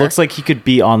picture. He looks like he could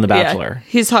be on The Yeah, Bachelor.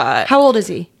 he's hot. How old is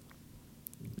he?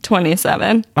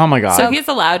 27. Oh my God. So he's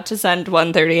allowed to send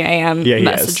 1:30 a.m. Yeah, he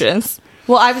messages.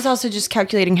 Well, I was also just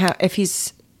calculating how if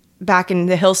he's back in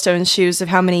the Hillstone shoes of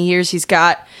how many years he's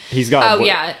got. He's got. Oh,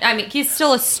 yeah. I mean, he's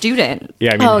still a student.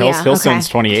 Yeah, I mean, Oh, yeah, Hillstone's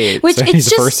okay. 28. Which so it's he's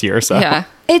just- a first year, so. Yeah.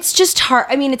 It's just hard.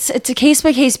 I mean, it's a case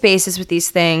by case basis with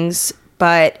these things,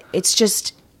 but it's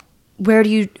just where do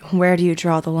you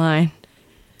draw the line?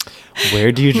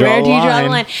 Where do you draw Where the do you line? draw the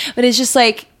line? But it's just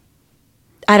like,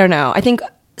 I don't know. I think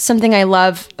something I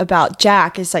love about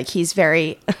Jack is like he's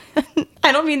very,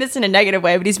 I don't mean this in a negative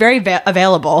way, but he's very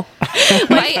available.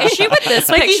 My issue with this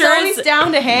Like picture he's always is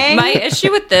down to hang. my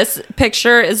issue with this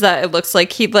picture is that it looks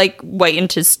like he like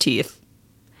whitened his teeth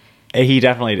He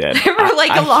definitely did. for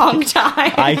like a long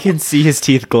time. I can see his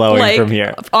teeth glowing like from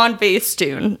here. on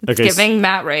Facetune. It's Okay, giving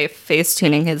Matt Ray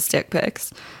Facetuning his dick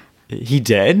pics. He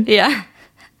did? Yeah.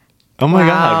 Oh my Wow.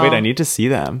 God. Wait, I need to see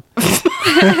them.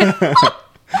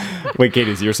 Wait,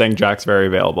 Katie, so you're saying Jack's very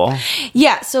available?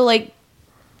 Yeah, so like,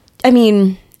 I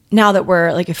mean, now that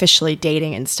we're like officially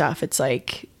dating and stuff, it's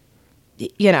like,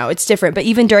 you know, it's different. But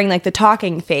even during like the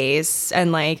talking phase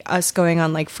and like us going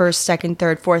on like first, second,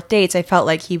 third, fourth dates, I felt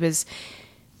like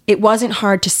it wasn't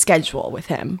hard to schedule with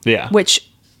him. Yeah.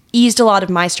 Which eased a lot of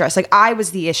my stress. Like I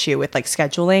was the issue with like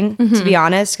scheduling, to be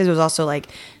honest, because it was also like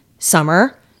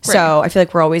summer. So I feel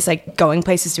like we're always like going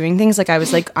places, doing things. Like I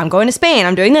was like, I'm going to Spain.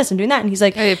 I'm doing this. I'm doing that. And he's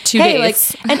like, I have 2 hey,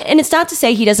 days. like, and it's not to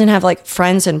say he doesn't have like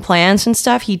friends and plans and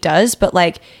stuff. He does, but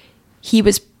like he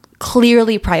was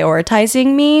clearly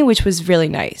prioritizing me, which was really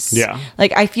nice. Yeah.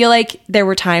 Like I feel like there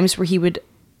were times where he would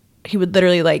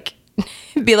literally like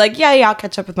be like, yeah, I'll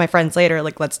catch up with my friends later.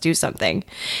 Like, let's do something,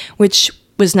 which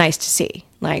was nice to see.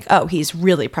 Like, oh, he's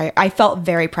really I felt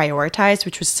very prioritized,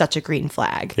 which was such a green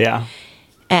flag. Yeah.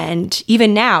 And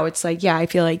even now, it's like, yeah, I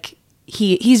feel like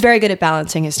he's very good at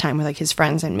balancing his time with like his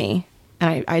friends and me.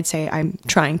 And I'd say I'm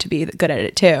trying to be good at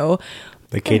it too.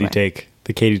 The Katie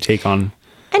take on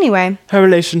Anyway, her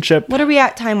relationship. what are we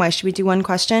at time wise? Should we do one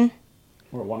question?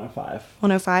 We're 105.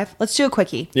 105. Let's do a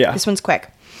quickie. Yeah. This one's quick.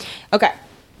 Okay.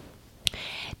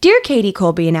 Dear Katie,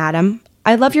 Colby, and Adam,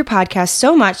 I love your podcast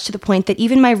so much to the point that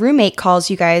even my roommate calls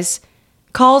y'all.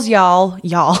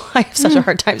 I have such a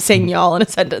hard time saying y'all in a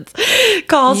sentence.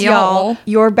 Calls y'all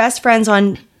your best friends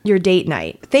on your date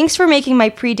night. Thanks for making my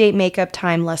pre-date makeup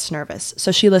time less nervous.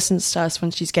 So she listens to us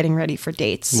when she's getting ready for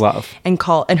dates. Love. And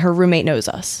her roommate knows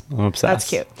us. I'm obsessed. That's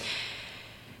cute.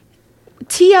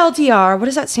 TLDR, what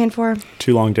does that stand for?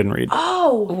 Too long didn't read.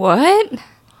 What?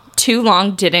 Too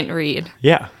long didn't read.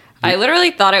 Yeah. I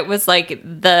literally thought it was like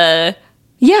the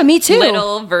Yeah, me too.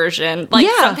 little version, like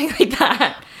Yeah. something like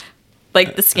that,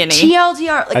 like the skinny.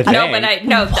 TLDR. Like, I No,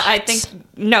 think. but I think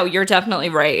no. You're definitely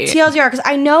right. TLDR, because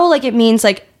I know like it means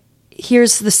like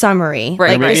here's the summary.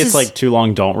 Right, Like, Maybe this it's is like too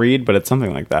long don't read, but it's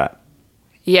something like that.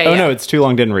 Yeah. Oh yeah. no, it's too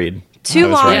long didn't read. too I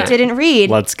was long right. didn't read.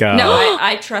 Let's go. No,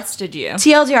 I trusted you.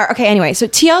 TLDR. Okay, anyway, so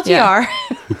TLDR.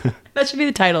 That should be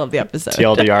the title of the episode.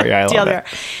 TLDR, yeah, I love TLDR. it.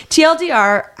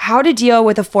 TLDR, how to deal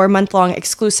with a 4-month-long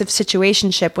exclusive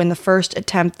situationship when the first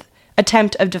attempt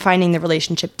of defining the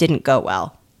relationship didn't go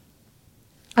well.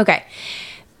 Okay.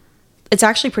 It's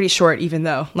actually pretty short, even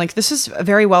though. Like, this is a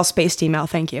very well-spaced email.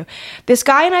 Thank you. This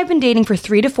guy and I have been dating for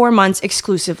 3 to 4 months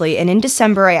exclusively, and in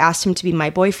December, I asked him to be my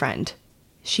boyfriend.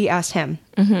 She asked him.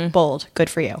 Bold. Good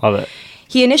for you. Love it.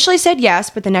 He initially said yes,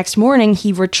 but the next morning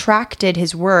he retracted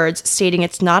his words, stating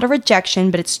it's not a rejection,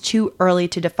 but it's too early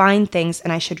to define things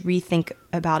and I should rethink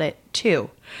about it too.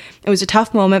 It was a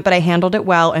tough moment, but I handled it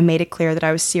well and made it clear that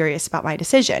I was serious about my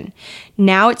decision.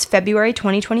 Now it's February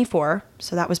 2024,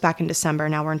 so that was back in December,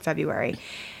 now we're in February.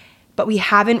 But we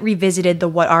haven't revisited the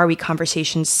what are we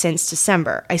conversations since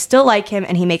December. I still like him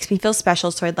and he makes me feel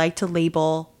special, so I'd like to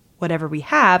label whatever we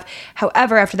have.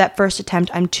 However, after that first attempt,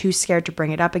 I'm too scared to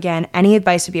bring it up again. Any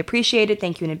advice would be appreciated.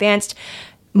 Thank you in advance.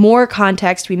 More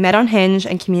context, we met on Hinge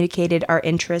and communicated our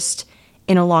interest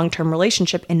in a long-term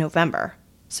relationship in November.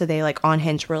 So they like on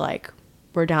Hinge were like,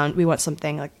 we're down, we want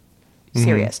something like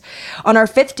serious. On our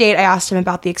 5th date, I asked him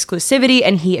about the exclusivity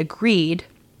and he agreed.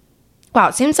 Wow,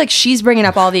 it seems like she's bringing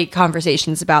up all the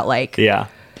conversations about like Yeah.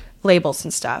 labels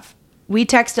and stuff. We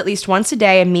text at least once a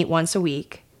day and meet once a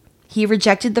week. He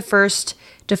rejected the first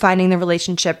defining the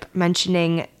relationship,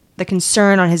 mentioning the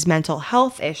concern on his mental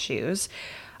health issues.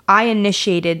 I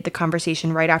initiated the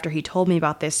conversation right after he told me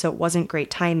about this, so it wasn't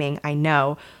great timing. I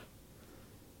know.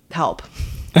 Help.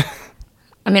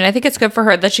 I mean, I think it's good for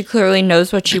her that she clearly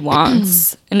knows what she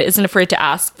wants and isn't afraid to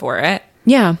ask for it.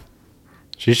 Yeah.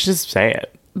 She should just say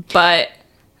it. But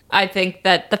I think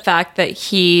that the fact that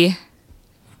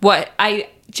I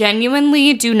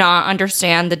genuinely do not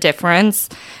understand the difference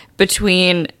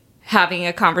between having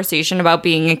a conversation about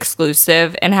being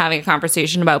exclusive and having a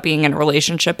conversation about being in a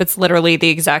relationship. It's literally the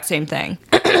exact same thing.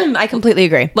 I completely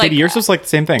agree. Like, yours was like the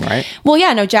same thing, right? Well,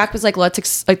 yeah, no, Jack was like,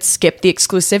 let's skip the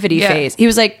exclusivity Yeah. phase. He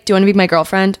was like, do you want to be my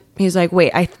girlfriend? He was like,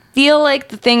 wait, I feel like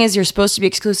the thing is you're supposed to be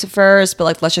exclusive first, but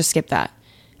like, let's just skip that.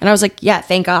 And I was like, yeah,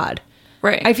 thank God.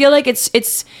 Right. I feel like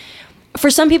it's for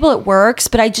some people it works,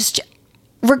 but I just,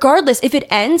 regardless, if it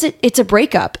ends, it's a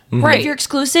breakup. Right. If you're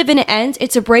exclusive and it ends,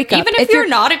 it's a breakup. Even if you're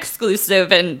not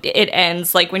exclusive and it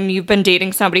ends, like when you've been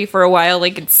dating somebody for a while,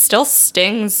 like it still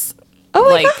stings. Oh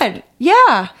my like, God.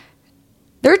 Yeah.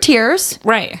 There are tears.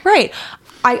 Right. Right.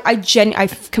 I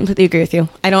completely agree with you.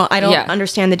 I don't Yeah.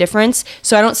 understand the difference.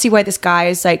 So I don't see why this guy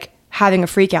is like having a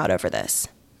freak out over this.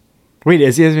 Wait,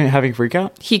 is he having a freak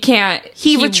out? He can't.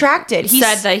 He retracted. He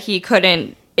said that he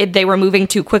couldn't. They were moving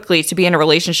too quickly to be in a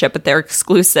relationship, but they're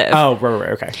exclusive. Oh, right,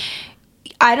 okay.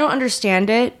 I don't understand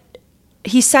it.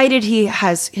 He cited he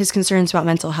has his concerns about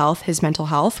his mental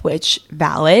health, which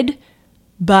valid,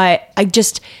 but I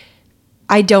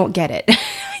don't get it.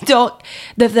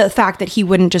 The fact that he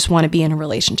wouldn't just want to be in a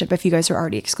relationship if you guys are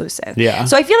already exclusive. Yeah.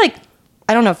 So I feel like,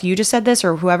 I don't know if you just said this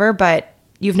or whoever, but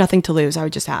you have nothing to lose. I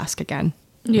would just ask again.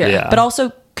 Yeah. But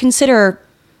also consider,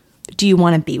 do you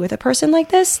want to be with a person like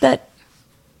this that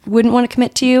wouldn't want to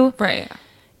commit to you Right.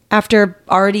 after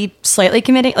already slightly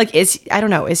committing? Like, I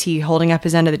don't know, is he holding up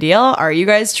his end of the deal? Are you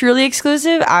guys truly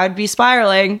exclusive? I would be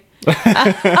spiraling.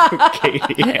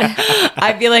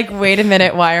 I'd be like, wait a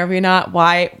minute, why are we not?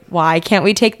 Why can't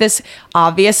we take this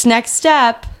obvious next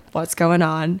step? What's going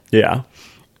on? Yeah.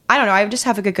 I don't know. I would just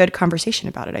have a good conversation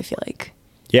about it, I feel like.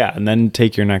 Yeah, and then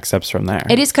take your next steps from there.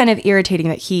 It is kind of irritating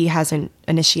that he hasn't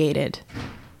initiated.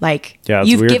 Like, Yeah, it's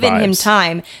you've weird given him vibes.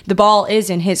 time. The ball is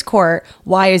in his court.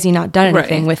 Why has he not done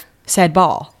anything Right. with said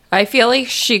ball? I feel like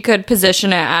she could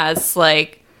position it as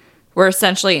like we're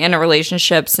essentially in a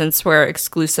relationship since we're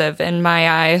exclusive in my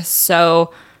eyes.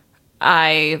 So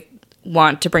I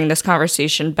want to bring this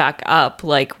conversation back up.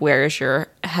 Like, where's your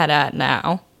head at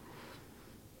now?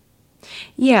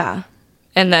 Yeah.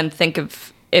 And then think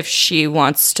of if she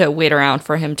wants to wait around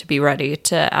for him to be ready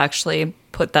to actually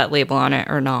put that label on it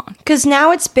or not. Because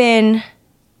now it's been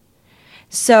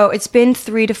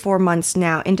 3 to 4 months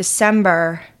now. In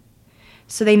December,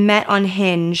 so they met on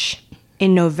Hinge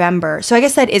in November. So I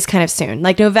guess that is kind of soon.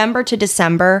 Like November to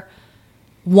December,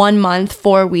 1 month,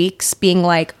 4 weeks, being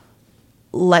like,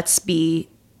 let's be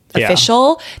Yeah.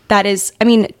 official. That is, I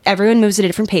mean, everyone moves at a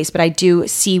different pace, but I do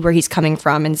see where he's coming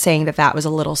from and saying that was a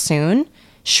little soon.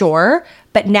 Sure.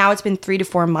 But now it's been 3 to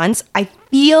 4 months. I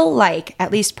feel like,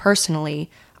 at least personally,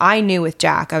 I knew with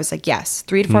Jack, I was like, yes,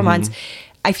 3 to 4 months.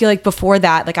 I feel like before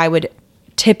that, like I would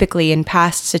typically in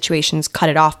past situations cut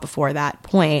it off before that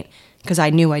point because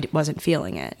I knew I wasn't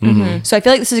feeling it. So I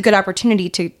feel like this is a good opportunity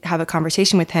to have a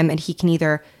conversation with him and he can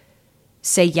either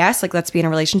say yes, like let's be in a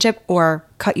relationship, or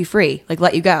cut you free, like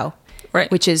let you go. Right.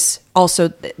 Which is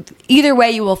also, either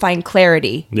way you will find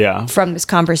clarity Yeah. from this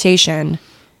conversation.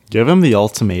 Give him the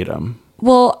ultimatum.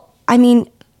 Well, I mean,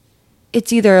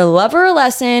 it's either a love or a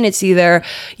lesson. It's either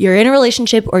you're in a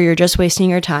relationship or you're just wasting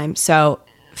your time. So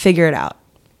figure it out.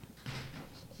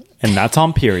 And that's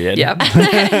on period. Yeah.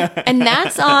 And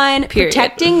that's on Period.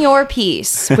 protecting your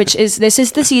peace, this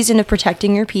is the season of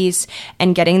protecting your peace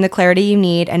and getting the clarity you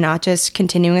need and not just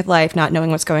continuing with life, not knowing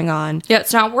what's going on. Yeah,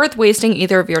 it's not worth wasting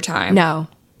either of your time. No.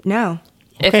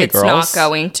 If Okay, it's girls. not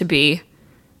going to be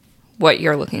what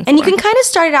you're looking for. And you can kind of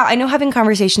start it out. I know having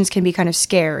conversations can be kind of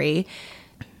scary,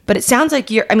 but it sounds like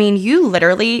you're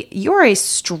a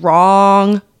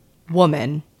strong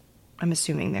woman. I'm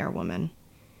assuming they're a woman.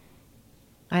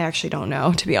 I actually don't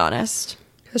know, to be honest.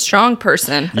 A strong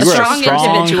person. You A are a strong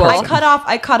strong individual. person.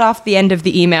 I cut off the end of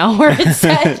the email where it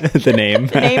said The name.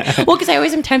 the name. Well, because I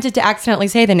always am tempted to accidentally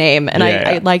say the name, and Yeah.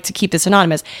 I like to keep this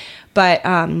anonymous. But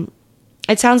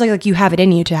it sounds like you have it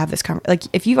in you to have this conversation. Like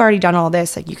if you've already done all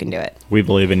this, like you can do it. We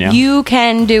believe in you. You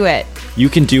can do it. You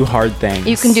can do hard things.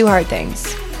 You can do hard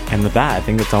things. And with that, I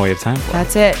think that's all we have time for.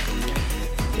 That's it.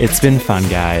 It's been fun,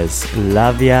 guys.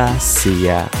 Love ya. See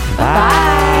ya.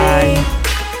 Bye.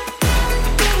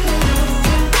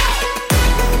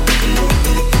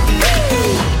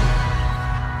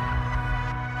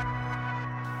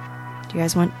 Do you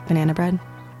guys want banana bread?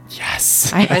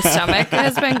 Yes. My stomach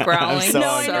has been growling so so,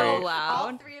 hungry.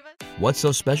 loud. What's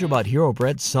so special about Hero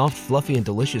Bread's soft, fluffy, and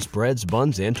delicious breads,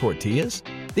 buns, and tortillas?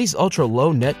 These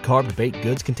ultra-low net-carb baked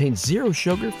goods contain zero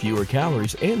sugar, fewer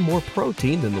calories, and more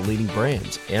protein than the leading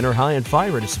brands, and are high in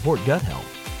fiber to support gut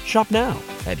health. Shop now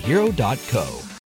at Hero.co.